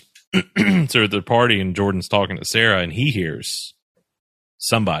fortress. So at the party, and Jordan's talking to Sarah, and he hears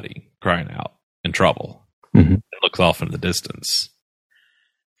somebody crying out in trouble. Mm-hmm. It looks off in the distance,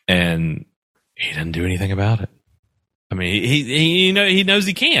 and he doesn't do anything about it. I mean, he knows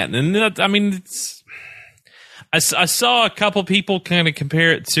he can't, and I saw a couple people kind of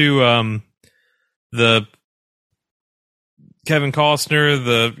compare it to the Kevin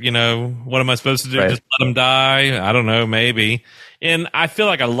Costner, what am I supposed to do? Right. Just let him die? I don't know, maybe. And I feel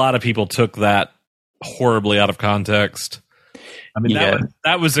like a lot of people took that horribly out of context. I mean,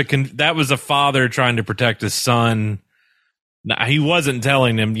 that was a father trying to protect his son. Now, he wasn't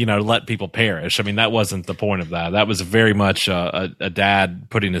telling him, let people perish. I mean, that wasn't the point of that. That was very much a dad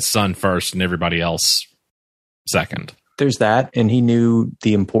putting his son first and everybody else second. There's that, and he knew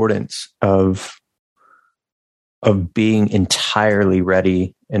the importance of being entirely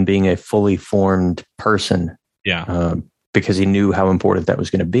ready and being a fully formed person. Yeah, because he knew how important that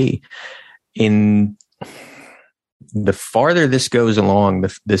was going to be. In the farther this goes along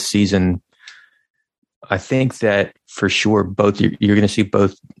this season, I think that for sure you're going to see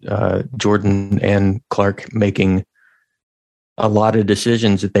both Jordan and Clark making a lot of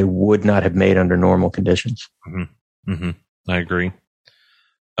decisions that they would not have made under normal conditions. Mm-hmm. Mm-hmm. I agree.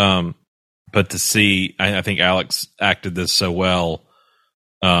 But to see, I think Alex acted this so well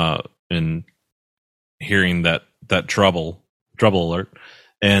in hearing that trouble alert,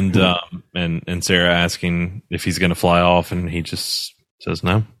 and and Sarah asking if he's going to fly off, and he just says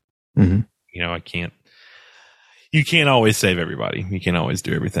no. Mm-hmm. I can't. You can't always save everybody. You can't always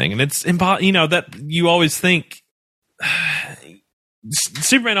do everything, and it's impossible. That you always think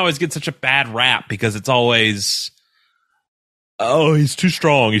Superman always gets such a bad rap because it's always, oh, he's too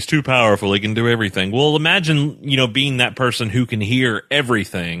strong, he's too powerful, he can do everything. Well, imagine, being that person who can hear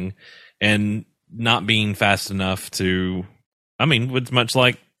everything and not being fast enough to I mean, it's much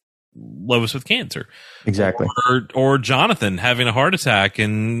like Lois with cancer. Exactly. Or Jonathan having a heart attack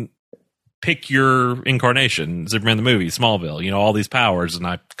and pick your incarnation. Superman the movie, Smallville, you know, all these powers, and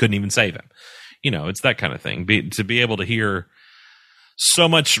I couldn't even save him. You know, it's that kind of thing. To be able to hear so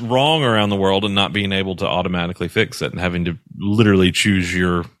much wrong around the world and not being able to automatically fix it and having to literally choose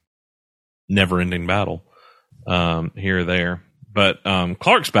your never-ending battle here or there. But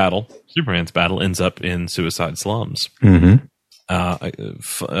Clark's battle, Superman's battle, ends up in Suicide Slums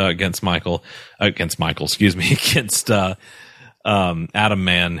against Atom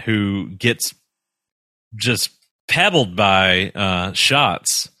Man, who gets just pebbled by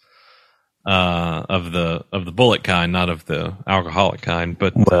shots of the bullet kind, not of the alcoholic kind.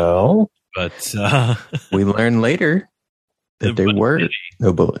 But we learn later that there were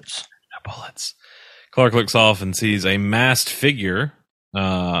no bullets. No bullets. Clark looks off and sees a masked figure,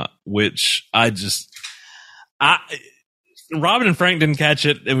 which Robin and Frank didn't catch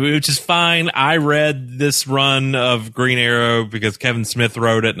it, which is fine. I read this run of Green Arrow because Kevin Smith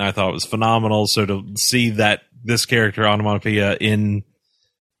wrote it, and I thought it was phenomenal. So to see that this character, Onomatopoeia, in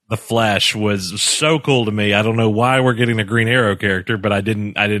the flesh was so cool to me. I don't know why we're getting a Green Arrow character, but I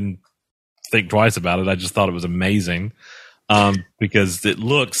didn't think twice about it. I just thought it was amazing because it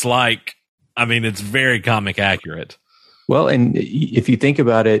looks like, I mean, it's very comic accurate. Well, and if you think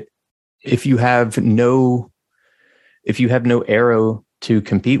about it, if you have no Arrow to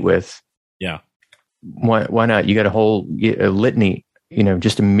compete with, yeah, why not? You got a litany, you know,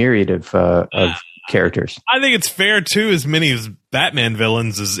 just a myriad of characters. I think it's fair too. As many as Batman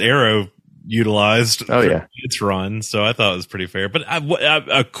villains as Arrow utilized. Oh yeah, its run. So I thought it was pretty fair. But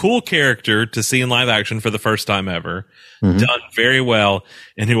a cool character to see in live action for the first time ever, done very well,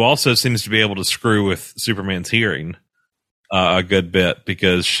 and who also seems to be able to screw with Superman's hearing a good bit,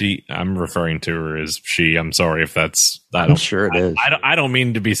 because I'm referring to her as she. I'm sorry if that's. I'm sure it is. I don't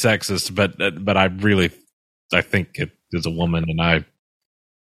mean to be sexist, but I think it is a woman, and I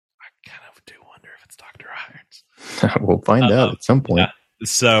kind of do wonder if it's Dr. Irons. We'll find out at some point. Yeah.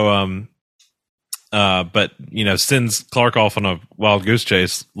 So, but you know, sends Clark off on a wild goose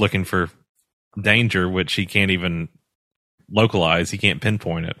chase looking for danger, which he can't even localize. He can't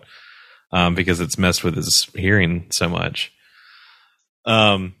pinpoint it because it's messed with his hearing so much.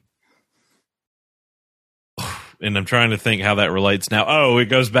 And I'm trying to think how that relates now. Oh, it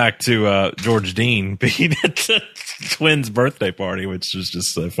goes back to George Dean being at the twins' birthday party, which was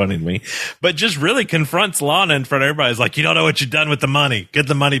just so funny to me. But just really confronts Lana in front of everybody. He's like, you don't know what you've done with the money. Get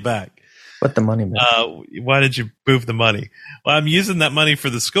the money back. What the money back? Why did you move the money? Well, I'm using that money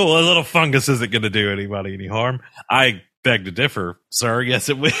for the school. A little fungus isn't going to do anybody any harm. I beg to differ, sir. Yes,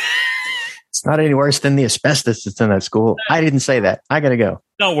 it will. It's not any worse than the asbestos that's in that school. I didn't say that. I got to go.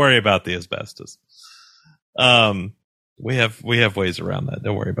 Don't worry about the asbestos. We have ways around that.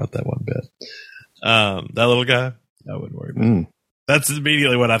 Don't worry about that one bit. That little guy, I wouldn't worry about it. That's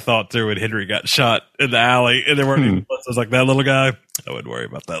immediately what I thought too when Henry got shot in the alley and there weren't even bullets. I was like, that little guy, I wouldn't worry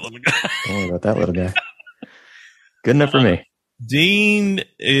about that little guy. Don't worry about that little guy. Good enough for me. Dean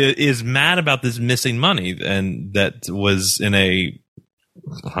is mad about this missing money, and that was in a,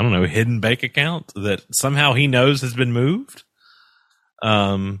 I don't know, hidden bank account that somehow he knows has been moved.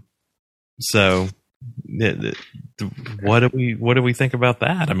 So what do we think about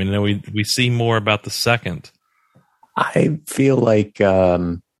that? I mean, we see more about the second. I feel like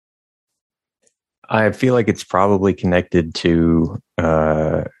it's probably connected to.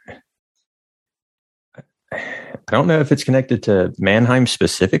 I don't know if it's connected to Mannheim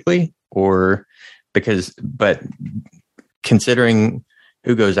specifically, but considering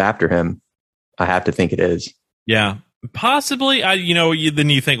who goes after him, I have to think it is. Yeah, possibly. Then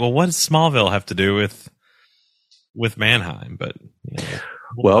you think, well, what does Smallville have to do with Mannheim? But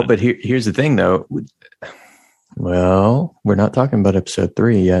but here's the thing, though. Well, we're not talking about episode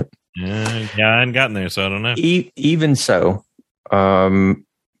 3 yet. Yeah, I hadn't gotten there, so I don't know. Even so,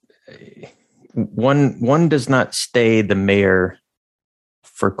 one does not stay the mayor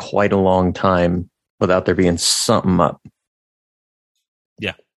for quite a long time without there being something up.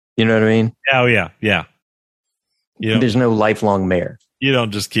 Yeah. You know what I mean? Oh, yeah. Yeah. There's no lifelong mayor. You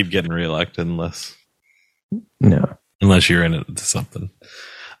don't just keep getting reelected unless you're in it to something.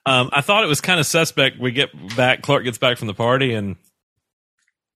 I thought it was kind of suspect. Clark gets back from the party and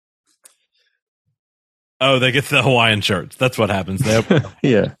they get the Hawaiian shirts. That's what happens.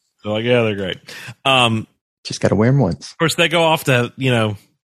 Yeah. They're like, yeah, they're great. Just got to wear them once. Of course, they go off to,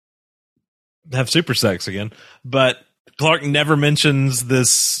 have super sex again. But Clark never mentions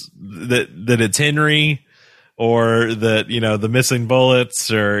this, that it's Henry or that, the missing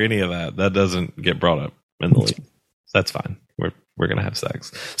bullets or any of that. That doesn't get brought up in the league. That's fine. we're going to have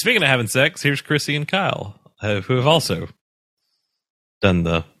sex. Speaking of having sex, here's Chrissy and Kyle, who have also done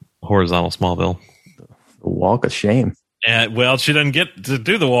the horizontal Smallville. The walk of shame. And, well, she doesn't get to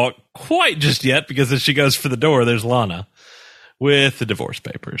do the walk quite just yet, because as she goes for the door, there's Lana with the divorce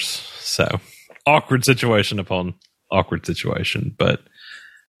papers. So, awkward situation upon awkward situation. But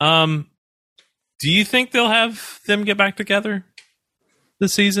do you think they'll have them get back together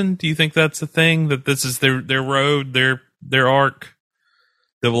this season? Do you think that's a thing, that this is their road, their arc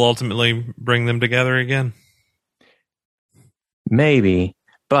that will ultimately bring them together again? Maybe,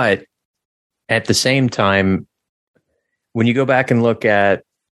 but at the same time, when you go back and look at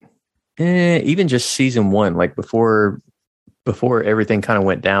even just season 1, like before everything kind of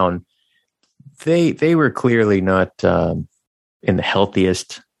went down, they were clearly not in the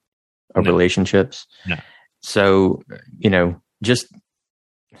healthiest of relationships. No. So, just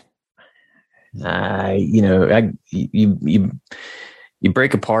you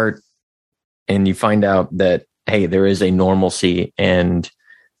break apart and you find out that, hey, there is a normalcy and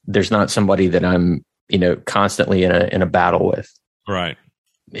there's not somebody that I'm, constantly in a battle with. Right.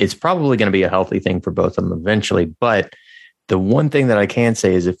 It's probably going to be a healthy thing for both of them eventually. But the one thing that I can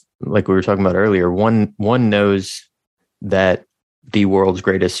say is, if, like we were talking about earlier, one knows that the world's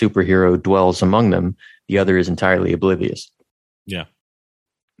greatest superhero dwells among them, the other is entirely oblivious. Yeah.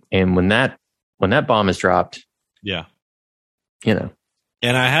 And when that bomb is dropped, yeah, And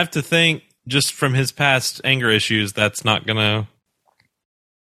I have to think, just from his past anger issues, that's not going to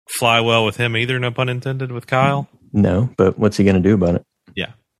fly well with him either. No pun intended, with Kyle. No, but what's he going to do about it?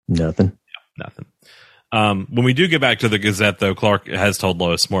 Yeah. Nothing. Yeah, nothing. When we do get back to the Gazette, though, Clark has told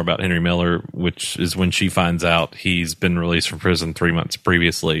Lois more about Henry Miller, which is when she finds out he's been released from prison 3 months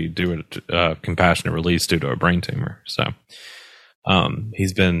previously due to compassionate release due to a brain tumor. So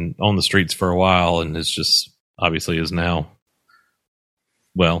he's been on the streets for a while and is just obviously is now,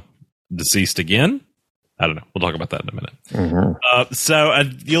 well, deceased again. I don't know. We'll talk about that in a minute. Mm-hmm. So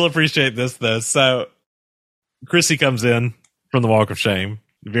you'll appreciate this, though. So Chrissy comes in from the Walk of Shame,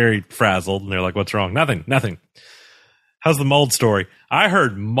 very frazzled, and they're like, "What's wrong?" Nothing. How's the mold story? I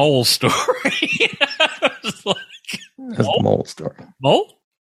heard mole story. I was like, that's the mole story. Mole?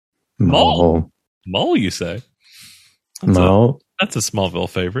 You say? Mole. That's a Smallville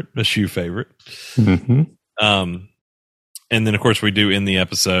favorite, a shoe favorite. Mm-hmm. And then, of course, we do end the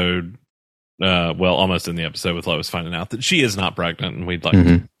episode. Almost in the episode, with Lois finding out that she is not pregnant, and we'd like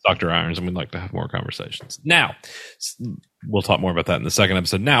to Dr. Irons, and we'd like to have more conversations. Now, we'll talk more about that in the second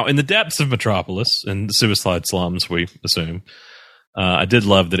episode. Now, in the depths of Metropolis, in the suicide slums, we assume, I did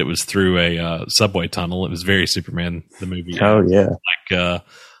love that it was through a subway tunnel. It was very Superman, the movie. Oh, yeah.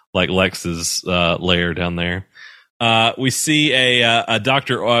 Like Lex's lair down there. We see a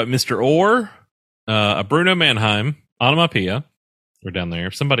Dr. Mr. Orr, a Bruno Mannheim, onomatopoeia. We're down there.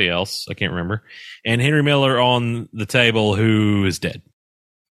 Somebody else, I can't remember. And Henry Miller on the table, who is dead.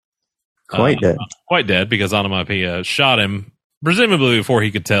 Quite dead. Quite dead, because onomatopoeia shot him, presumably before he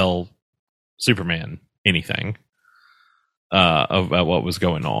could tell Superman anything about what was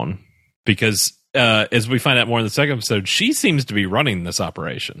going on. Because as we find out more in the second episode, she seems to be running this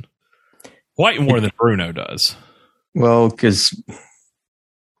operation quite more than Bruno does. Well, because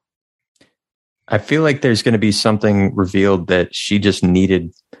I feel like there's going to be something revealed that she just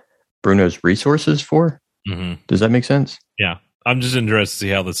needed Bruno's resources for. Mm-hmm. Does that make sense? Yeah. I'm just interested to see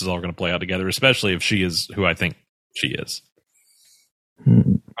how this is all going to play out together, especially if she is who I think she is.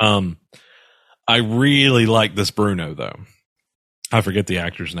 I really like this Bruno, though. I forget the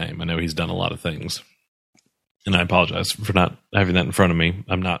actor's name. I know he's done a lot of things. And I apologize for not having that in front of me.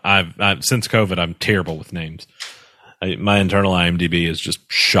 I've since COVID, I'm terrible with names. My internal IMDb is just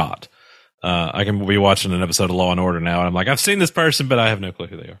shot. I can be watching an episode of Law and Order now, and I'm like, I've seen this person, but I have no clue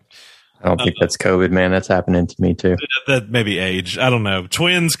who they are. I don't think that's COVID, man. That's happening to me too. That maybe age. I don't know.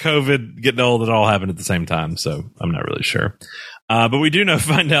 Twins, COVID, getting old, it all happened at the same time, so I'm not really sure. But we do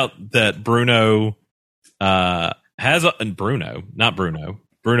find out that Bruno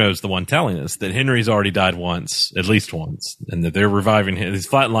Bruno's the one telling us that Henry's already died once, at least once, and that they're reviving him. He's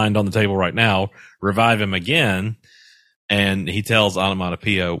flatlined on the table right now. Revive him again. And he tells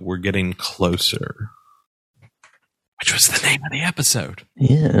Onomatopoeia, we're getting closer. Which was the name of the episode.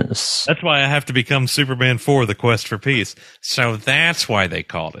 Yes. That's why I have to become Superman 4, The Quest for Peace. So that's why they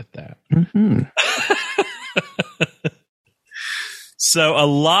called it that. Mm-hmm. So a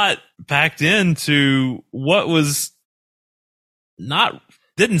lot packed into what was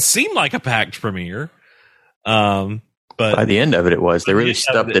didn't seem like a packed premiere. But by the end of it, it was. They really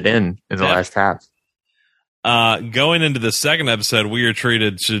stuffed it in the last half. Going into the second episode, we are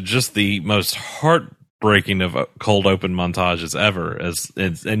treated to just the most breaking of cold open montages ever,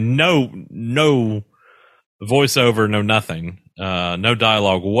 and no voiceover, no nothing, no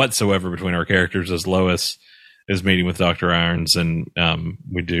dialogue whatsoever between our characters as Lois is meeting with Dr. Irons, and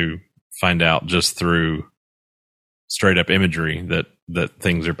we do find out just through straight up imagery that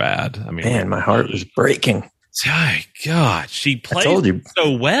things are bad. I mean, man, my heart was breaking. My God, she played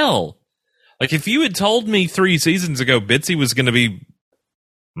so well. Like, if you had told me 3 seasons ago Bitsy was going to be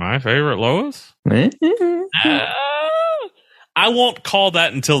my favorite Lois, I won't call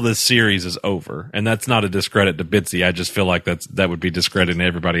that until this series is over. And that's not a discredit to Bitsy. I just feel like that would be discrediting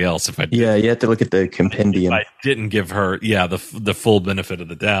everybody else if I did. Yeah, you have to look at the compendium. If I didn't give her, the full benefit of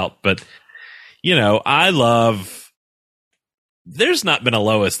the doubt. But, there's not been a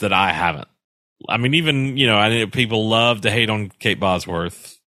Lois that I haven't. I mean, even, I know people love to hate on Kate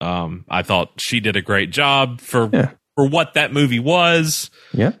Bosworth. I thought she did a great job for what that movie was.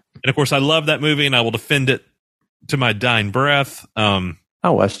 Yeah. And of course, I love that movie and I will defend it to my dying breath. I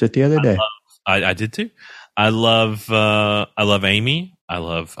watched it the other day. I did too. I love Amy. I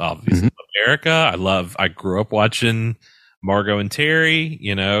love, obviously, Erica. I grew up watching Margot and Terry,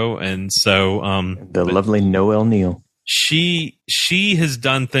 and so, the lovely Noelle Neal. She has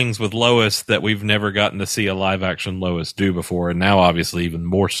done things with Lois that we've never gotten to see a live action Lois do before, and now obviously even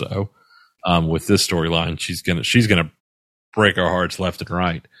more so with this storyline. She's gonna break our hearts left and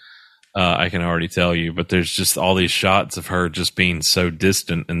right. I can already tell you, but there's just all these shots of her just being so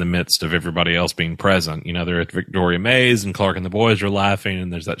distant in the midst of everybody else being present. They're at Victoria Mays, and Clark and the boys are laughing,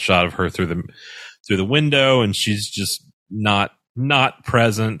 and there's that shot of her through the window, and she's just not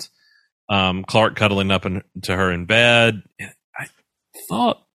present. Clark cuddling up to her in bed. I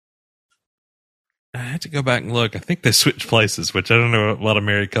thought I had to go back and look. I think they switched places, which I don't know a lot of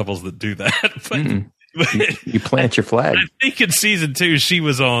married couples that do that. But you plant your flag. I think in season 2 she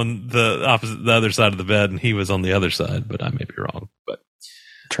was on the other side of the bed, and he was on the other side. But I may be wrong. But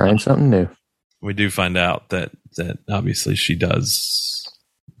trying something new. We do find out that obviously she does.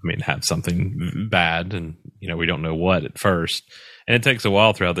 Have something bad, and we don't know what at first. And it takes a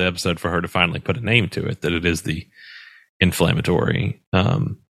while throughout the episode for her to finally put a name to it, that it is the inflammatory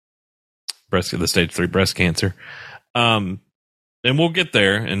the stage 3 breast cancer. And we'll get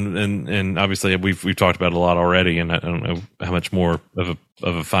there. And obviously we've talked about it a lot already, and I don't know how much more of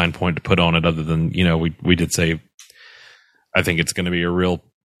a fine point to put on it other than, we did say, I think it's going to be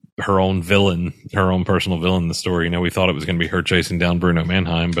her own villain, her own personal villain in the story. We thought it was going to be her chasing down Bruno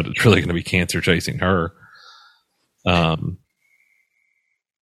Mannheim, but it's really going to be cancer chasing her.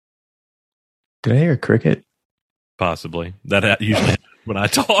 Did I hear a cricket? Possibly. That usually happens when I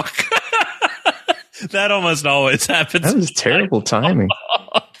talk. That almost always happens. That was terrible timing.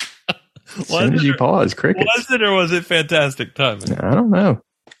 As soon as you pause, crickets. Was it, or was it fantastic timing? I don't know.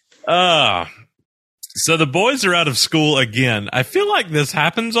 So the boys are out of school again. I feel like this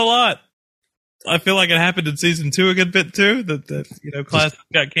happens a lot. I feel like it happened in season 2 a good bit too. That classes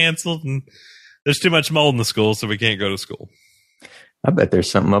got canceled, and there's too much mold in the school, so we can't go to school. I bet there's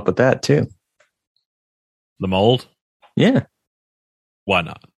something up with that too. The mold? Yeah. Why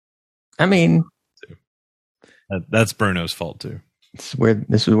not? That's Bruno's fault too.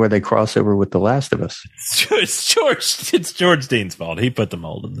 This is where they cross over with The Last of Us. It's George Dean's fault. He put the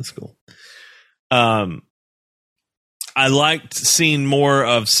mold in the school. I liked seeing more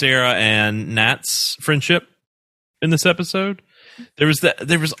of Sarah and Nat's friendship in this episode. There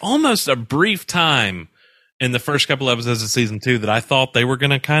was almost a brief time in the first couple episodes of season 2 that I thought they were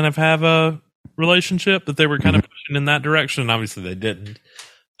going to kind of have a relationship, that they were kind of pushing in that direction. Obviously they didn't.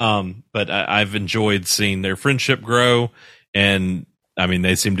 But I've enjoyed seeing their friendship grow, and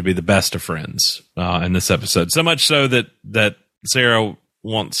they seem to be the best of friends in this episode. So much so that Sarah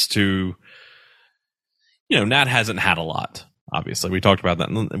wants to, Nat hasn't had a lot. Obviously, we talked about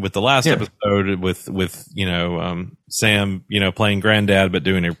that with the last episode with Sam, playing granddad, but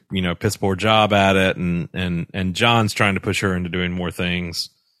doing a piss poor job at it, and John's trying to push her into doing more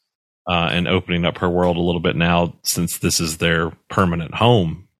things. And opening up her world a little bit now, since this is their permanent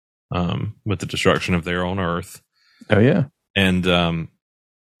home, with the destruction of their own Earth. Oh yeah, and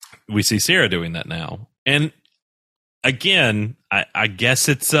we see Sarah doing that now. And again, I guess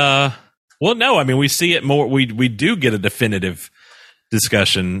it's well, no, we see it more. We do get a definitive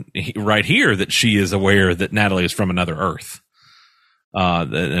discussion right here that she is aware that Natalie is from another Earth,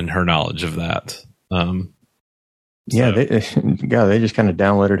 and her knowledge of that. Yeah, they just kind of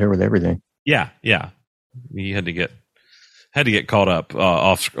downloaded her with everything. Yeah. You had to get caught up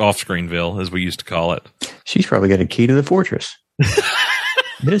off Screenville, as we used to call it. She's probably got a key to the fortress.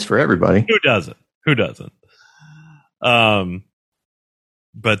 It is for everybody. Who doesn't?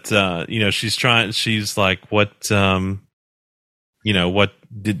 but she's like, what, what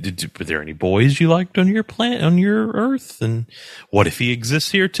were there any boys you liked on your planet, on your Earth? And what if he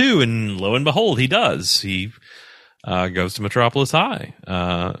exists here too? And lo and behold, he does. He goes to Metropolis High,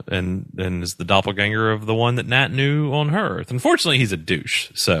 and is the doppelganger of the one that Nat knew on her Earth. Unfortunately, he's a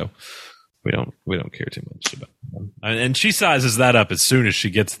douche, so we don't care too much about him. And she sizes that up as soon as she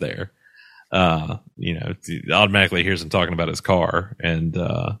gets there. Automatically hears him talking about his car, and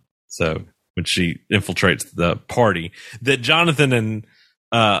so when she infiltrates the party that Jonathan and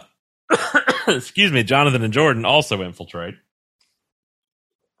Jonathan and Jordan also infiltrate,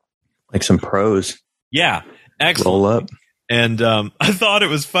 like some pros. Yeah, excellent. Roll up. And I thought it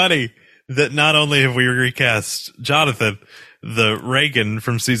was funny that not only have we recast Jonathan, the Reagan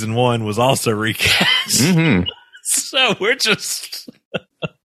from season 1 was also recast. Mm-hmm. So we're just...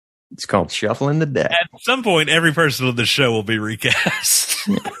 It's called shuffling the deck. At some point, every person on the show will be recast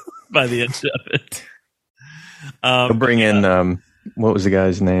by the end of it. We'll bring in, what was the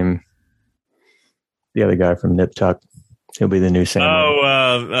guy's name? The other guy from Nip Tuck. He'll be the new Sam.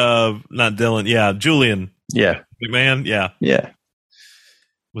 Not Dylan. Yeah, Julian. Yeah. McMahon. Yeah. Yeah.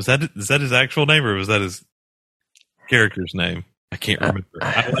 Is that his actual name, or was that his character's name? I can't remember.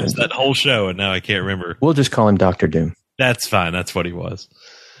 I watched that whole show, and now I can't remember. We'll just call him Dr. Doom. That's fine. That's what he was.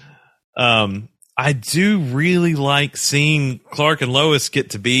 I do really like seeing Clark and Lois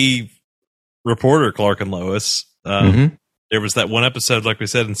get to be reporter Clark and Lois. There was that one episode, like we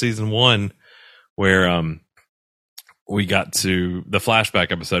said in season 1, where we got to the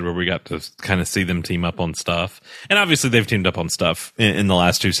flashback episode where we got to kind of see them team up on stuff. And obviously they've teamed up on stuff in the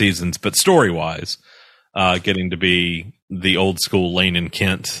last 2 seasons, but story-wise, getting to be the old school Lane and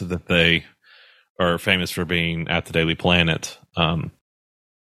Kent that they are famous for being at the Daily Planet.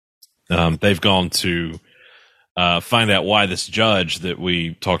 They've gone to find out why this judge that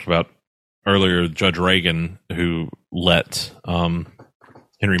we talked about earlier, Judge Reagan, who let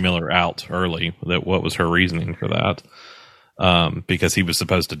Henry Miller out early, what was her reasoning for that? Because he was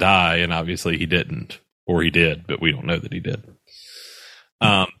supposed to die, and obviously he didn't. Or he did, but we don't know that he did.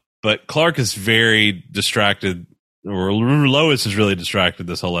 But Clark is very distracted, or Lois is really distracted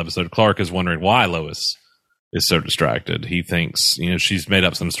this whole episode. Clark is wondering why Lois is so distracted. He thinks, she's made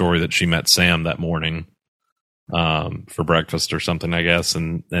up some story that she met Sam that morning for breakfast or something, I guess,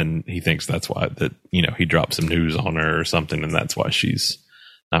 and he thinks that's why he dropped some news on her or something, and that's why she's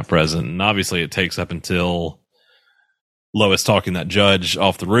not present. And obviously it takes up until Lois talking that judge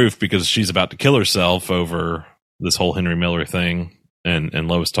off the roof because she's about to kill herself over this whole Henry Miller thing, and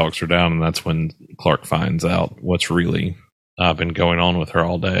Lois talks her down, and that's when Clark finds out what's really been going on with her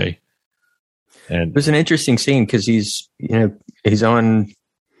all day. And it was an interesting scene because he's on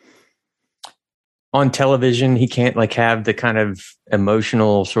television. He can't have the kind of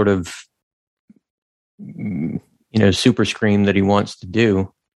emotional sort of, super scream that he wants to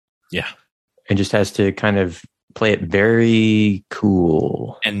do. Yeah. And just has to kind of play it very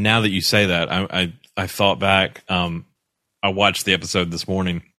cool. And now that you say that, I thought back, I watched the episode this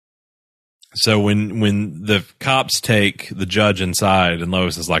morning. So when the cops take the judge inside and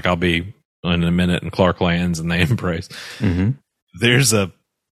Lois is like, I'll be in a minute, and Clark lands and they embrace. Mm-hmm. There's a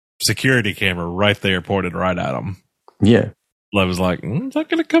security camera right there pointed right at him. Yeah. I was like, is that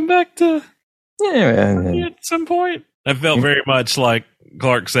going to come back to at some point? I felt very much like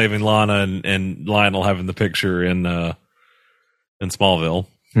Clark saving Lana and Lionel having the picture in Smallville.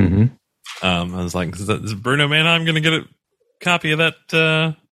 Mm-hmm. I was like, is Bruno Mannheim going to get a copy of that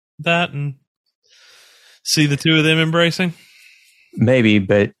and see the two of them embracing? Maybe,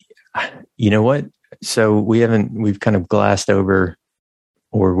 but you know what? So we've kind of glassed over,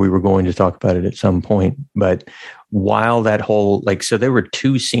 or we were going to talk about it at some point, but while that whole, so there were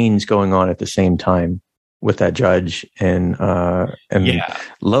 2 scenes going on at the same time with that judge and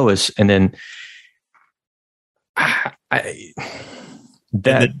Lois, and then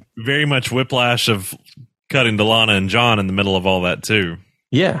that very much whiplash of cutting to Lana and John in the middle of all that too.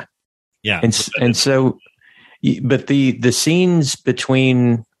 Yeah. Yeah. And so, but the scenes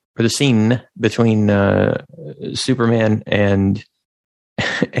between, or the scene between Superman and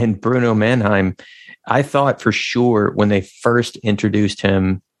Bruno Mannheim, I thought for sure when they first introduced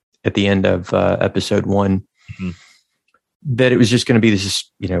him at the end of episode 1, mm-hmm. that it was just going to be this,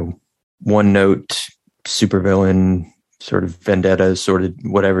 one note supervillain sort of vendetta, sort of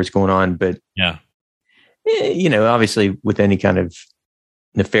whatever's going on. But yeah, obviously with any kind of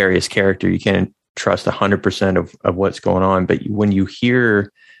nefarious character, you can't trust 100% of what's going on. But when you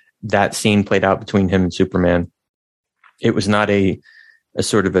hear that scene played out between him and Superman, it was not a a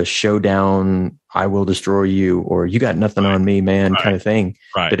sort of a showdown, I will destroy you, or you got nothing on me, man, kind of thing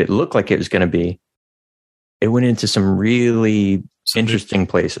that it looked like it was going to be. It went into some really interesting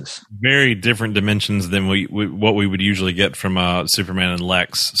places. Very different dimensions than what we would usually get from Superman and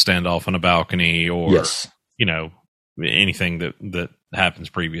Lex standoff on a balcony, or anything that happens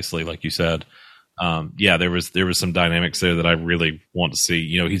previously, like you said. There was some dynamics there that I really want to see.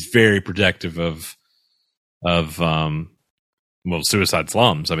 He's very protective of suicide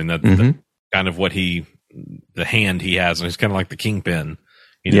slums. I mean, that's kind of what the hand he has, and he's kind of like the kingpin,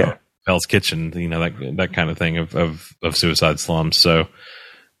 Hell's Kitchen, that kind of thing of suicide slums. So,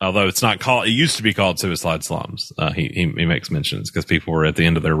 although it's not called, it used to be called suicide slums. He makes mentions because people were at the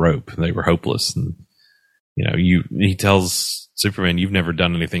end of their rope and they were hopeless. And, he tells Superman, you've never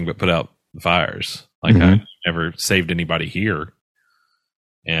done anything but put out fires. Like I never saved anybody here.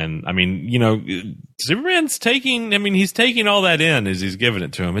 And I mean, Superman's he's taking all that in as he's giving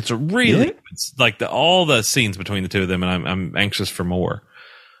it to him. It's it's like all the scenes between the two of them, and I'm anxious for more.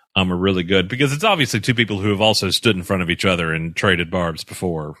 Are really good because it's obviously two people who have also stood in front of each other and traded barbs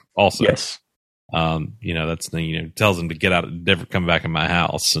before. Also, yes, that's tells him to get out, never come back in my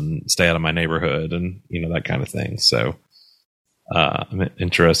house and stay out of my neighborhood, and that kind of thing. So, I'm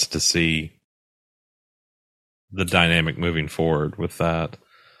interested to see the dynamic moving forward with that.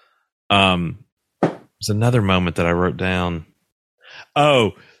 There's another moment that I wrote down.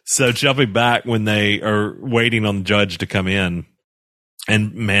 Oh, so jumping back when they are waiting on the judge to come in,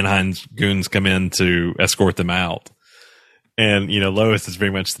 and Mannheim's goons come in to escort them out. And, Lois is very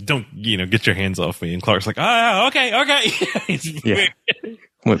much, don't, get your hands off me. And Clark's like, okay.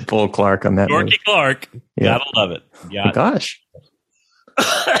 Went full Clark on that. Dorky Clark. Yeah. Gotta love it. Yeah. Oh, gosh.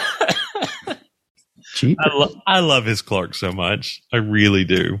 I love his Clark so much. I really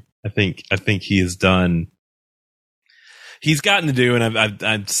do. I think he has done. He's gotten to do, and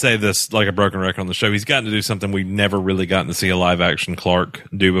I'd say this like a broken record on the show. He's gotten to do something we've never really gotten to see a live action Clark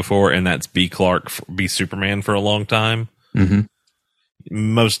do before, and that's be Superman for a long time. Mm-hmm.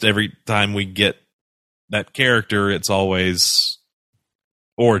 Most every time we get that character, it's always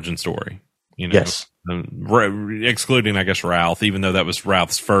origin story. Yes, excluding I guess Ralph, even though that was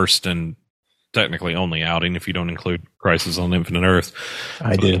Ralph's first and technically only outing if you don't include Crisis on Infinite Earth.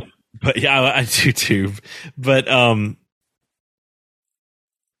 I do. But yeah, I do too. But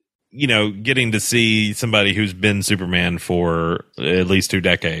getting to see somebody who's been Superman for at least 2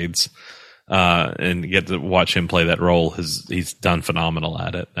 decades, and get to watch him play that role, he's done phenomenal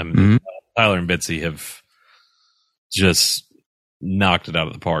at it. I mean, Tyler and Bitsy have just knocked it out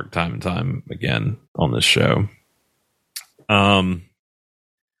of the park time and time again on this show. So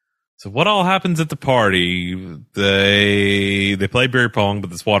what all happens at the party? They play beer pong,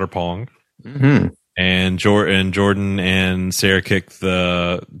 but it's water pong. Mm-hmm. And Jordan and Sarah kick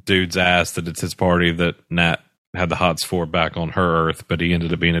the dude's ass that it's his party that Nat had the hots for back on her Earth, but he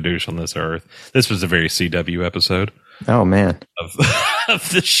ended up being a douche on this Earth. This was a very CW episode. Oh, man. Of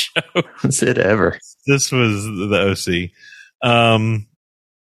the show. Was it ever? This was the OC.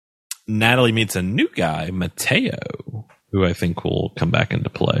 Natalie meets a new guy, Mateo, who I think will come back into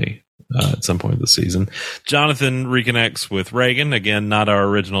play at some point this season. Jonathan reconnects with Reagan. Again, not our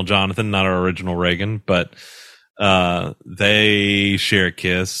original Jonathan, not our original Reagan, but they share a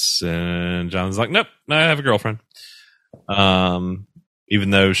kiss, and Jonathan's like, nope, I have a girlfriend.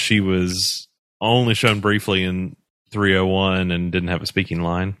 Even though she was only shown briefly in 301 and didn't have a speaking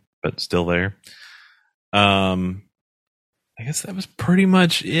line, but still there. I guess that was pretty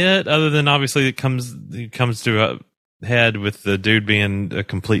much it, other than obviously it comes to a head with the dude being a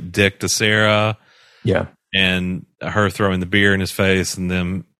complete dick to Sarah. Yeah. And her throwing the beer in his face and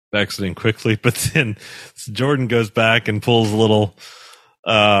them exiting quickly. But then Jordan goes back and pulls a little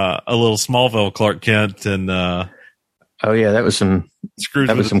Smallville Clark Kent and oh yeah, that was some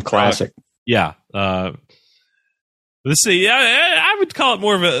classic. Yeah. Let's see. I would call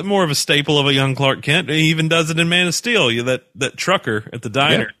it more of a staple of a young Clark Kent. He even does it in Man of Steel. That trucker at the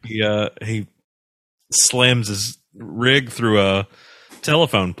diner. Yeah. He slams his rig through a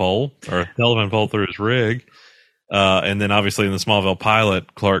telephone pole, or a telephone pole through his rig. And then obviously in the Smallville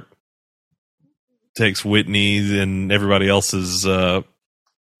pilot, Clark takes Whitney and everybody else's from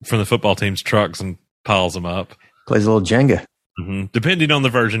the football team's trucks and piles them up. Plays a little Jenga. Mm-hmm. Depending on the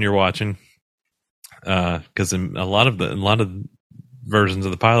version you're watching. Because in a lot of versions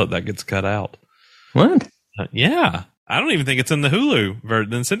of the pilot that gets cut out. What? Yeah, I don't even think it's in the Hulu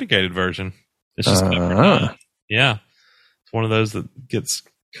the syndicated version. It's just yeah, it's one of those that gets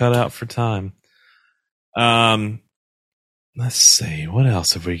cut out for time. Let's see, what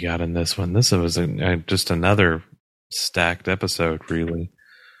else have we got in this one? This was just another stacked episode, really.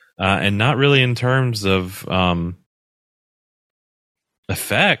 And not really in terms of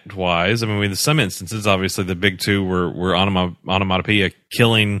effect wise. I mean, in some instances, obviously the big two were onomatopoeia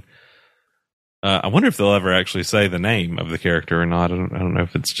killing. I wonder if they'll ever actually say the name of the character or not. I don't know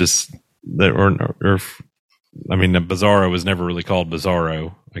if it's just that, or if, I mean, Bizarro was never really called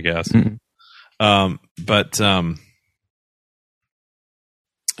Bizarro, I guess. Mm-hmm. But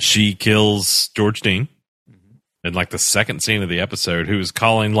she kills George Dean in like the second scene of the episode, who is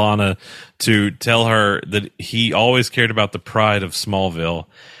calling Lana to tell her that he always cared about the pride of Smallville.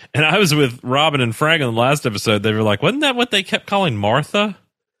 And I was with Robin and Frank in the last episode. They were like, wasn't that what they kept calling Martha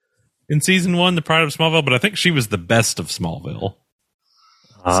in season 1, the pride of Smallville? But I think she was the best of Smallville.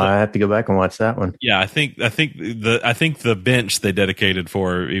 I have to go back and watch that one. Yeah, I think the bench they dedicated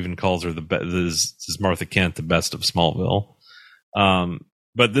for her even calls her is Martha Kent, the best of Smallville.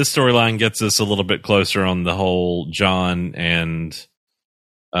 But this storyline gets us a little bit closer on the whole John and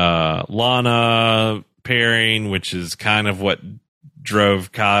Lana pairing, which is kind of what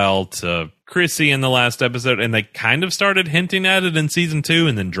drove Kyle to Chrissy in the last episode. And they kind of started hinting at it in season 2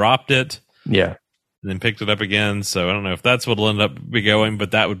 and then dropped it. Yeah. And then picked it up again. So I don't know if that's what'll end up be going,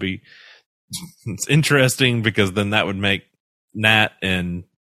 but that would be it's interesting, because then that would make Nat and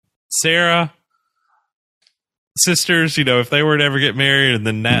Sarah sisters, if they were to ever get married, and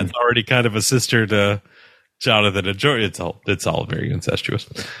then Nat's already kind of a sister to Jonathan and George. It's all very incestuous,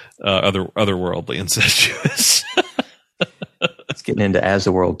 otherworldly incestuous. It's getting into As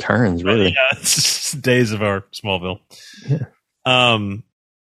the World Turns, really. Yeah, it's just days of our Smallville. Yeah.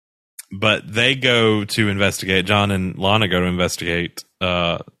 But they go to investigate. John and Lana go to investigate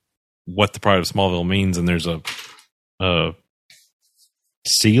what the pride of Smallville means, and there's a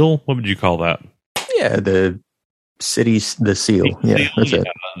seal. What would you call that? Yeah, the seal. Yeah, that's it.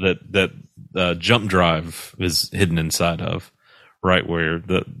 That jump drive is hidden inside of, right where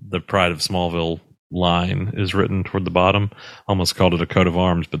the pride of Smallville line is written toward the bottom. Almost called it a coat of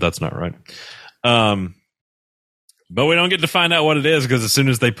arms, but that's not right. But we don't get to find out what it is, because as soon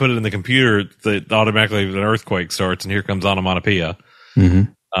as they put it in the computer, automatically an earthquake starts, and here comes onomatopoeia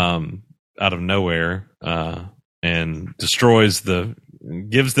out of nowhere, and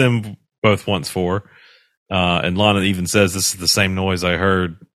gives them both once for. And Lana even says, this is the same noise I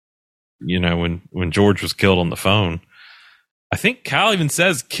heard, when George was killed on the phone. I think Kyle even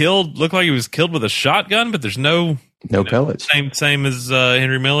says looked like he was killed with a shotgun, but there's no pellets. Same as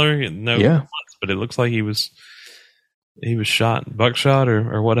Henry Miller. Pellets, but it looks like he was shot, buckshot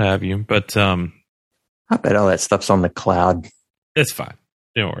or what have you. But I bet all that stuff's on the cloud. It's fine.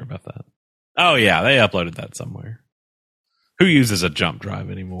 Don't worry about that. Oh yeah, they uploaded that somewhere. Who uses a jump drive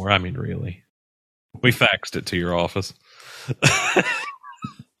anymore? I mean, really. We faxed it to your office. It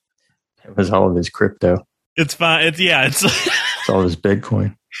was all of his crypto. It's fine. It's all his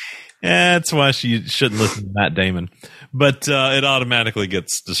Bitcoin. Yeah, that's why she shouldn't listen to Matt Damon. But it automatically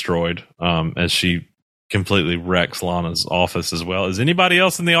gets destroyed as she completely wrecks Lana's office as well. Is anybody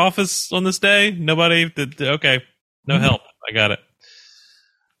else in the office on this day? Nobody? Okay. No help. I got it.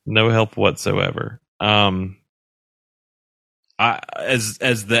 No help whatsoever. As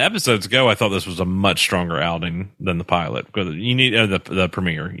the episodes go, I thought this was a much stronger outing than the pilot, because you need the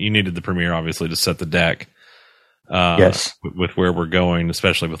premiere. You needed the premiere, obviously, to set the deck. Yes, with where we're going,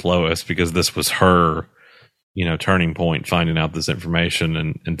 especially with Lois, because this was her, turning point, finding out this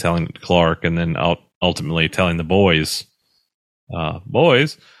information and telling it to Clark, and then ultimately telling the boys about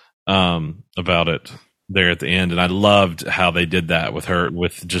it there at the end. And I loved how they did that with her,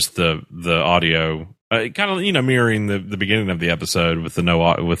 with just the audio. Kind of, mirroring the beginning of the episode with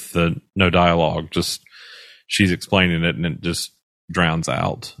the no dialogue. Just she's explaining it, and it just drowns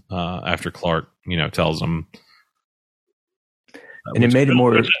out after Clark, tells them. And it made it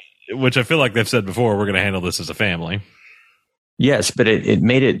more, which I feel like they've said before. We're going to handle this as a family. Yes, but it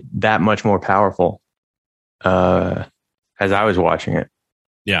made it that much more powerful as I was watching it.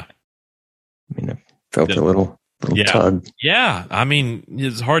 Yeah, I mean, I felt a little tug. Yeah, I mean,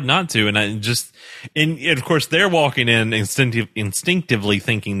 it's hard not to. And of course, they're walking in instinctively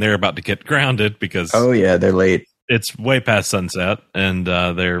thinking they're about to get grounded, because they're late. It's way past sunset, and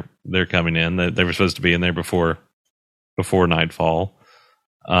they're coming in. They were supposed to be in there before nightfall,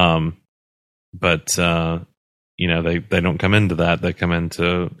 but they don't come into that. They come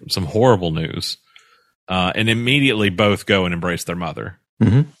into some horrible news, and immediately both go and embrace their mother.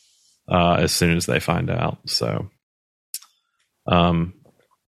 Mm-hmm. As soon as they find out. So I'm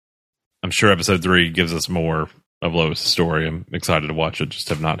sure episode 3 gives us more of Lois' story. I'm excited to watch it, just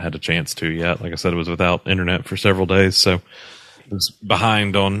have not had a chance to yet. Like I said, it was without internet for several days, so I was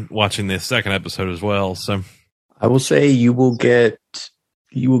behind on watching the second episode as well. So I will say you will get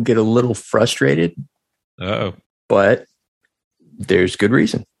a little frustrated. Uh-oh. But there's good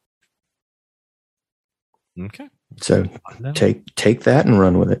reason. Okay. So take that and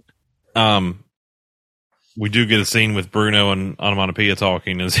run with it. We do get a scene with Bruno and Onomatopoeia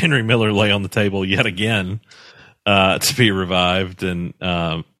talking as Henry Miller lay on the table yet again to be revived, and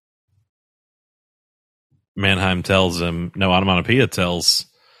Onomatopoeia tells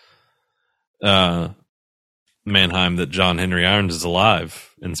Mannheim that John Henry Irons is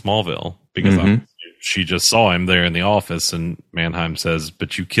alive in Smallville because she just saw him there in the office, and Mannheim says,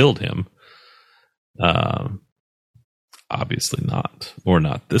 "But you killed him." Obviously not, or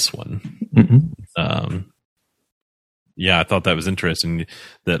not this one. Yeah, I thought that was interesting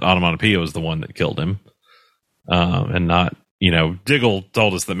that Onomatopoeia was the one that killed him, and not, Diggle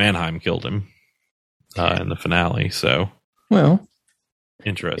told us that Mannheim killed him in the finale. So, well,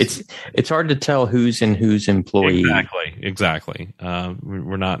 interesting. It's hard to tell who's in whose employee. Exactly.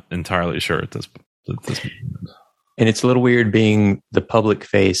 We're not entirely sure at this moment. And it's a little weird being the public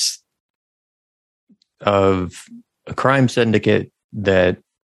face of a crime syndicate that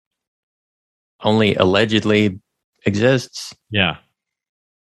only allegedly exists. Yeah.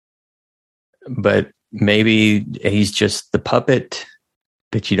 But maybe he's just the puppet,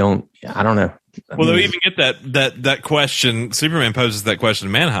 but I don't know. Well, they'll even get that question. Superman poses that question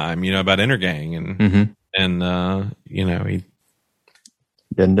to Mannheim, about Intergang, and he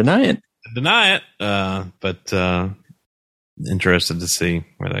didn't deny it. But interested to see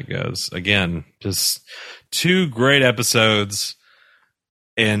where that goes. Again, just two great episodes,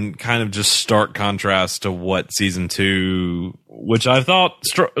 and kind of just stark contrast to what season 2, which I thought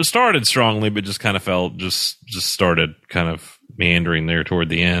started strongly, but just kind of felt just started kind of meandering there toward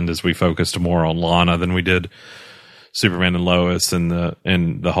the end as we focused more on Lana than we did Superman and Lois and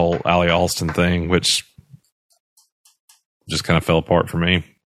the whole Ali Alston thing, which just kind of fell apart for me.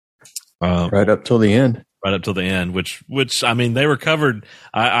 Right up till the end. Which I mean, they recovered.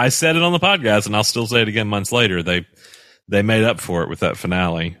 I said it on the podcast, and I'll still say it again months later. They made up for it with that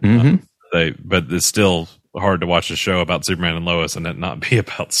finale. But it's still hard to watch a show about Superman and Lois and it not be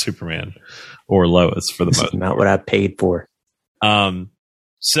about Superman or Lois for the most. Not what I paid for.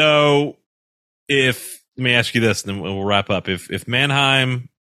 So let me ask you this, and then we'll wrap up. If Mannheim's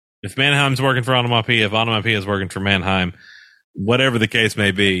working for Onomatopoeia, if Onomatopoeia is working for Mannheim, whatever the case may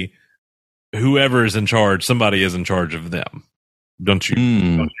be, whoever is in charge, somebody is in charge of them. Don't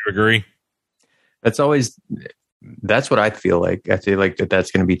you agree? That's what I feel like. I feel like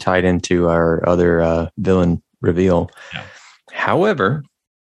that's going to be tied into our other villain reveal. Yeah. However,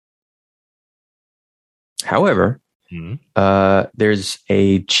 there's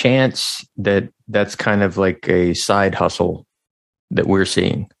a chance that that's kind of like a side hustle that we're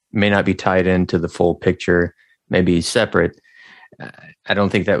seeing. May not be tied into the full picture, maybe separate. I don't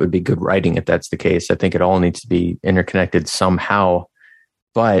think that would be good writing if that's the case. I think it all needs to be interconnected somehow.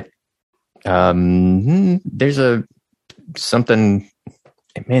 But there's something.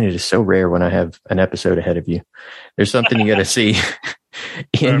 Man, it is so rare when I have an episode ahead of you. There's something you got to see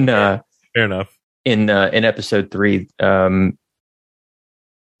in fair enough. In episode 3. That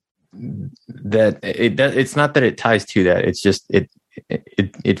it's not that it ties to that. It's just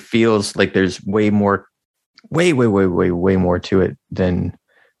it feels like there's way more to it than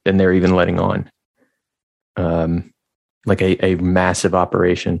they're even letting on. Like a massive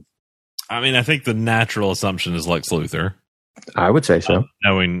operation. I mean, I think the natural assumption is Lex Luthor. I would say so.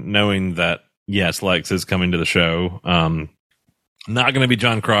 Knowing that, yes, Lex is coming to the show. Not going to be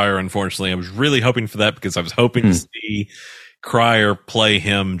John Cryer, unfortunately. I was really hoping for that because I was hoping to see Cryer play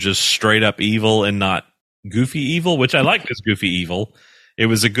him just straight up evil and not goofy evil, which I liked as goofy evil. It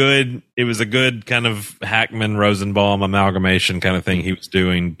was a good kind of Hackman Rosenbaum amalgamation kind of thing he was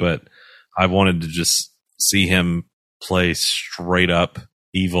doing, but I wanted to just see him play straight up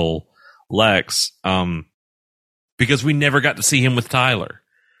evil Lex, because we never got to see him with Tyler,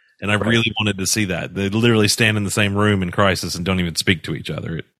 and I really wanted to see that. They literally stand in the same room in Crisis and don't even speak to each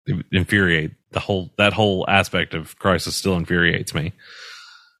other. It infuriates that whole aspect of Crisis still infuriates me.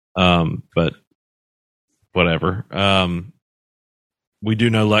 But whatever. We do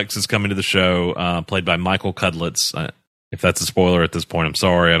know Lex is coming to the show, played by Michael Cudlitz. If that's a spoiler at this point, I'm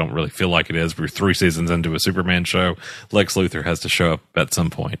sorry. I don't really feel like it is. We're 3 seasons into a Superman show. Lex Luthor has to show up at some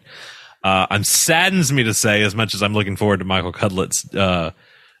point. It saddens me to say, as much as I'm looking forward to Michael Cudlitz's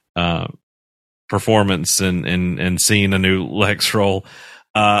performance and seeing a new Lex role,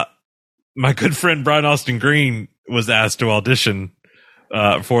 my good friend Brian Austin Green was asked to audition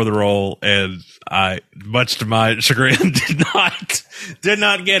for the role, and I, much to my chagrin, did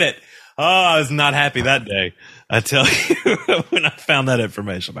not get it. Oh, I was not happy that day. I tell you, when I found that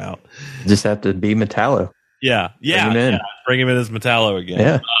information out, Just have to be Metallo. Bring him in as Metallo again.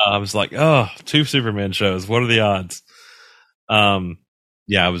 Yeah. I was like, oh, 2 Superman shows. What are the odds? I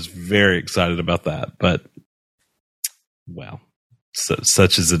was very excited about that, but well,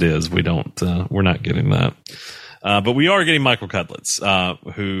 such as it is, we're not getting that. But we are getting Michael Cudlitz,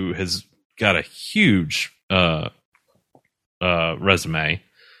 who has got a huge resume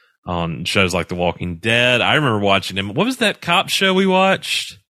on shows like The Walking Dead. I remember watching him. What was that cop show we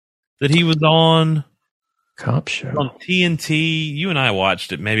watched that he was on? Cop show on TNT. You and I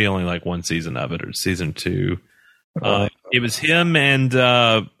watched it. Maybe only like one season of it, or season 2. It was him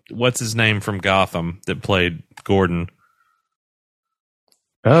and what's his name from Gotham that played Gordon.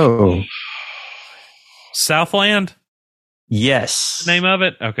 Oh, Southland. Yes. The name of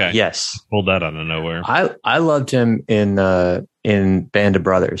it. Okay. Yes. Pulled that out of nowhere. I loved him in Band of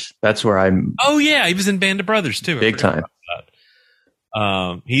Brothers. That's where I'm. Oh yeah, he was in Band of Brothers too. Big time.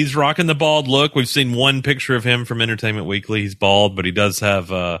 He's rocking the bald look. We've seen one picture of him from Entertainment Weekly. He's bald, but he does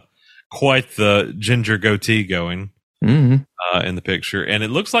have quite the ginger goatee going in the picture. And it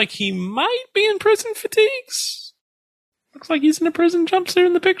looks like he might be in prison fatigues. Looks like he's in a prison jumpsuit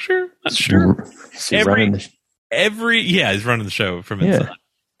in the picture. Not sure. He's running the show from inside. Yeah.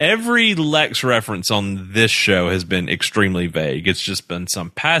 Every Lex reference on this show has been extremely vague. It's just been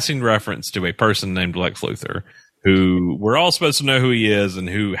some passing reference to a person named Lex Luthor, who we're all supposed to know who he is and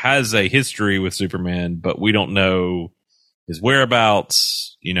who has a history with Superman, but we don't know his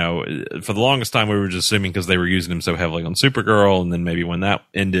whereabouts. You know, for the longest time, we were just assuming because they were using him so heavily on Supergirl, and then maybe when that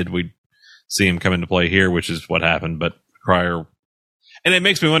ended, we'd see him come into play here, which is what happened. But Cryer, and it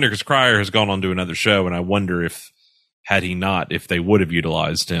makes me wonder because Cryer has gone on to another show, and I wonder if they would have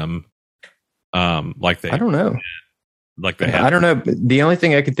utilized him like they. I don't know. Like they have. I don't know. The only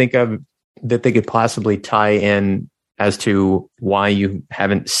thing I could think of that they could possibly tie in as to why you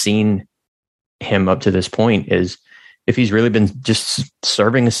haven't seen him up to this point is if he's really been just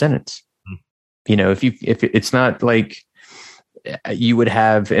serving a sentence. You know, if it's not like you would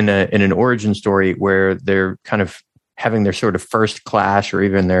have in an origin story where they're kind of having their sort of first clash or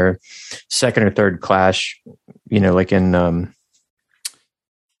even their second or third clash, you know, like in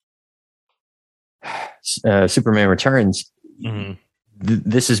Superman Returns. Mm-hmm.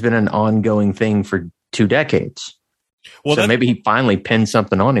 This has been an ongoing thing for 2 decades. Well, so maybe he finally pinned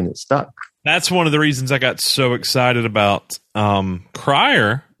something on him that stuck. That's one of the reasons I got so excited about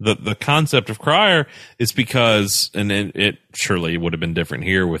Cryer. The concept of Cryer is because, and it surely would have been different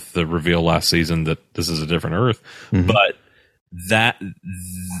here with the reveal last season that this is a different Earth, but that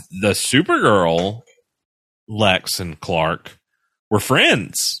the Supergirl, Lex and Clark were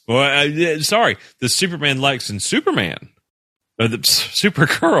friends. Well, the Superman, Lex and Superman. The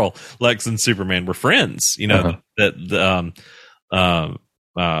Supergirl, Lex and Superman were friends. You know,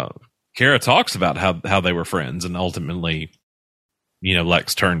 Kara talks about how they were friends, and ultimately, you know,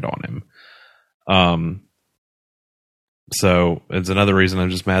 Lex turned on him. So it's another reason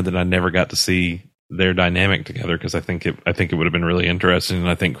I'm just mad that I never got to see their dynamic together, because I think it would have been really interesting. And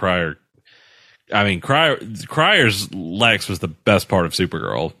I think Cryer's Lex was the best part of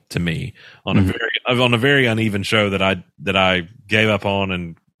Supergirl to me on a very uneven show that I gave up on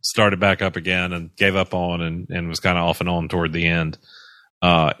and started back up again and gave up on and was kind of off and on toward the end.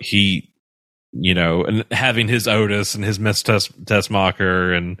 He, you know, and having his Otis and his Miss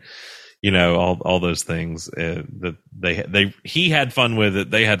Tessmacher and, you know, all those things that he had fun with it.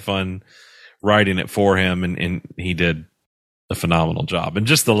 They had fun writing it for him, and he did a phenomenal job. And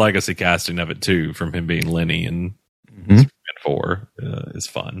just the legacy casting of it too, from him being Lenny and Superman 4 is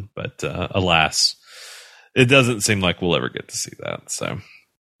fun. But alas, it doesn't seem like we'll ever get to see that. So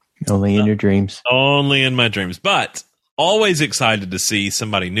only in your dreams. Only in my dreams. But always excited to see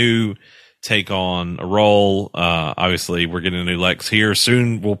somebody new take on a role. Obviously, we're getting a new Lex here.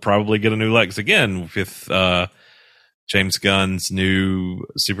 Soon we'll probably get a new Lex again with James Gunn's new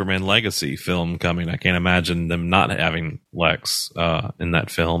Superman Legacy film coming. I can't imagine them not having Lex in that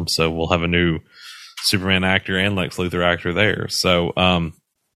film. So we'll have a new Superman actor and Lex Luthor actor there. So I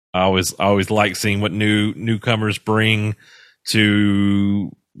always like seeing what newcomers bring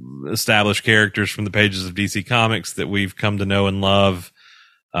to establish characters from the pages of DC Comics that we've come to know and love.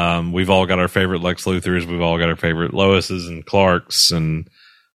 We've all got our favorite Lex Luthors. We've all got our favorite Loises and Clarks. And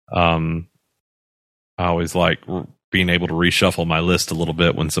I always like being able to reshuffle my list a little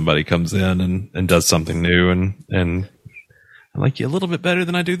bit when somebody comes in and does something new. And I like you a little bit better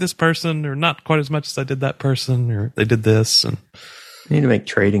than I do this person, or not quite as much as I did that person, or they did this. And you need to make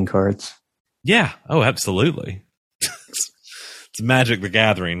trading cards. Yeah. Oh, absolutely. It's Magic the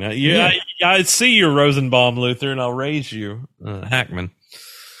Gathering. I see your Rosenbaum, Luther, and I'll raise you, Hackman.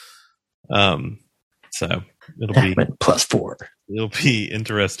 So it'll Hackman be +4. It'll be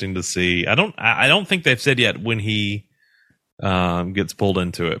interesting to see. I don't think they've said yet when he gets pulled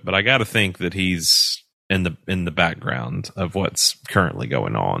into it, but I got to think that he's in the background of what's currently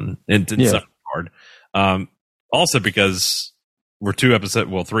going on in some regard. Also because we're 3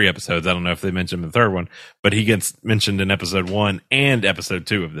 episodes. I don't know if they mentioned the third one, but he gets mentioned in episode 1 and episode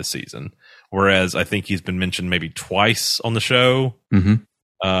 2 of this season. Whereas I think he's been mentioned maybe twice on the show,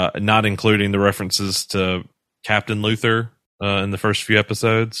 not including the references to Captain Luther in the first few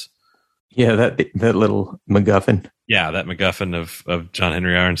episodes. Yeah, that little MacGuffin. Yeah, that MacGuffin of John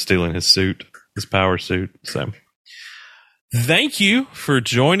Henry Irons stealing his suit, his power suit. So thank you for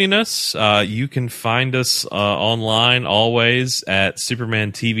joining us. You can find us online always at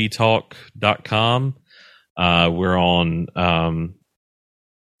supermantvtalk.com. We're on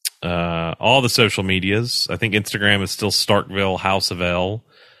all the social medias. I think Instagram is still Starkville House of L.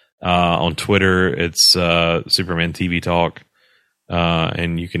 On Twitter, it's Superman TV Talk.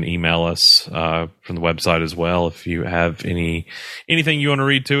 And you can email us from the website as well if you have anything you want to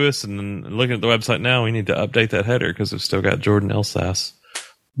read to us. And then looking at the website now, we need to update that header because we've still got Jordan Elsass.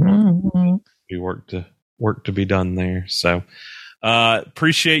 We work to be done there. So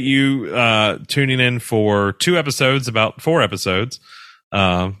appreciate you tuning in for 2 episodes, about 4 episodes,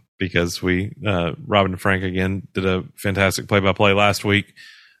 because we Robin and Frank again did a fantastic play-by-play last week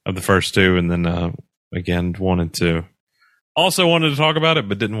of the first 2, and then again wanted to talk about it,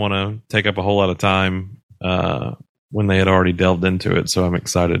 but didn't want to take up a whole lot of time when they had already delved into it. So I'm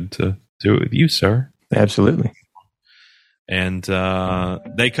excited to do it with you, sir. Absolutely. And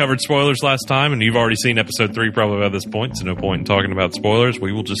they covered spoilers last time, and you've already seen episode 3 probably by this point, so no point in talking about spoilers.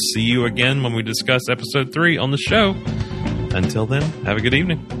 We will just see you again when we discuss episode 3 on the show. Until then, have a good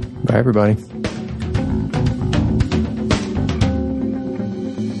evening. Bye, everybody.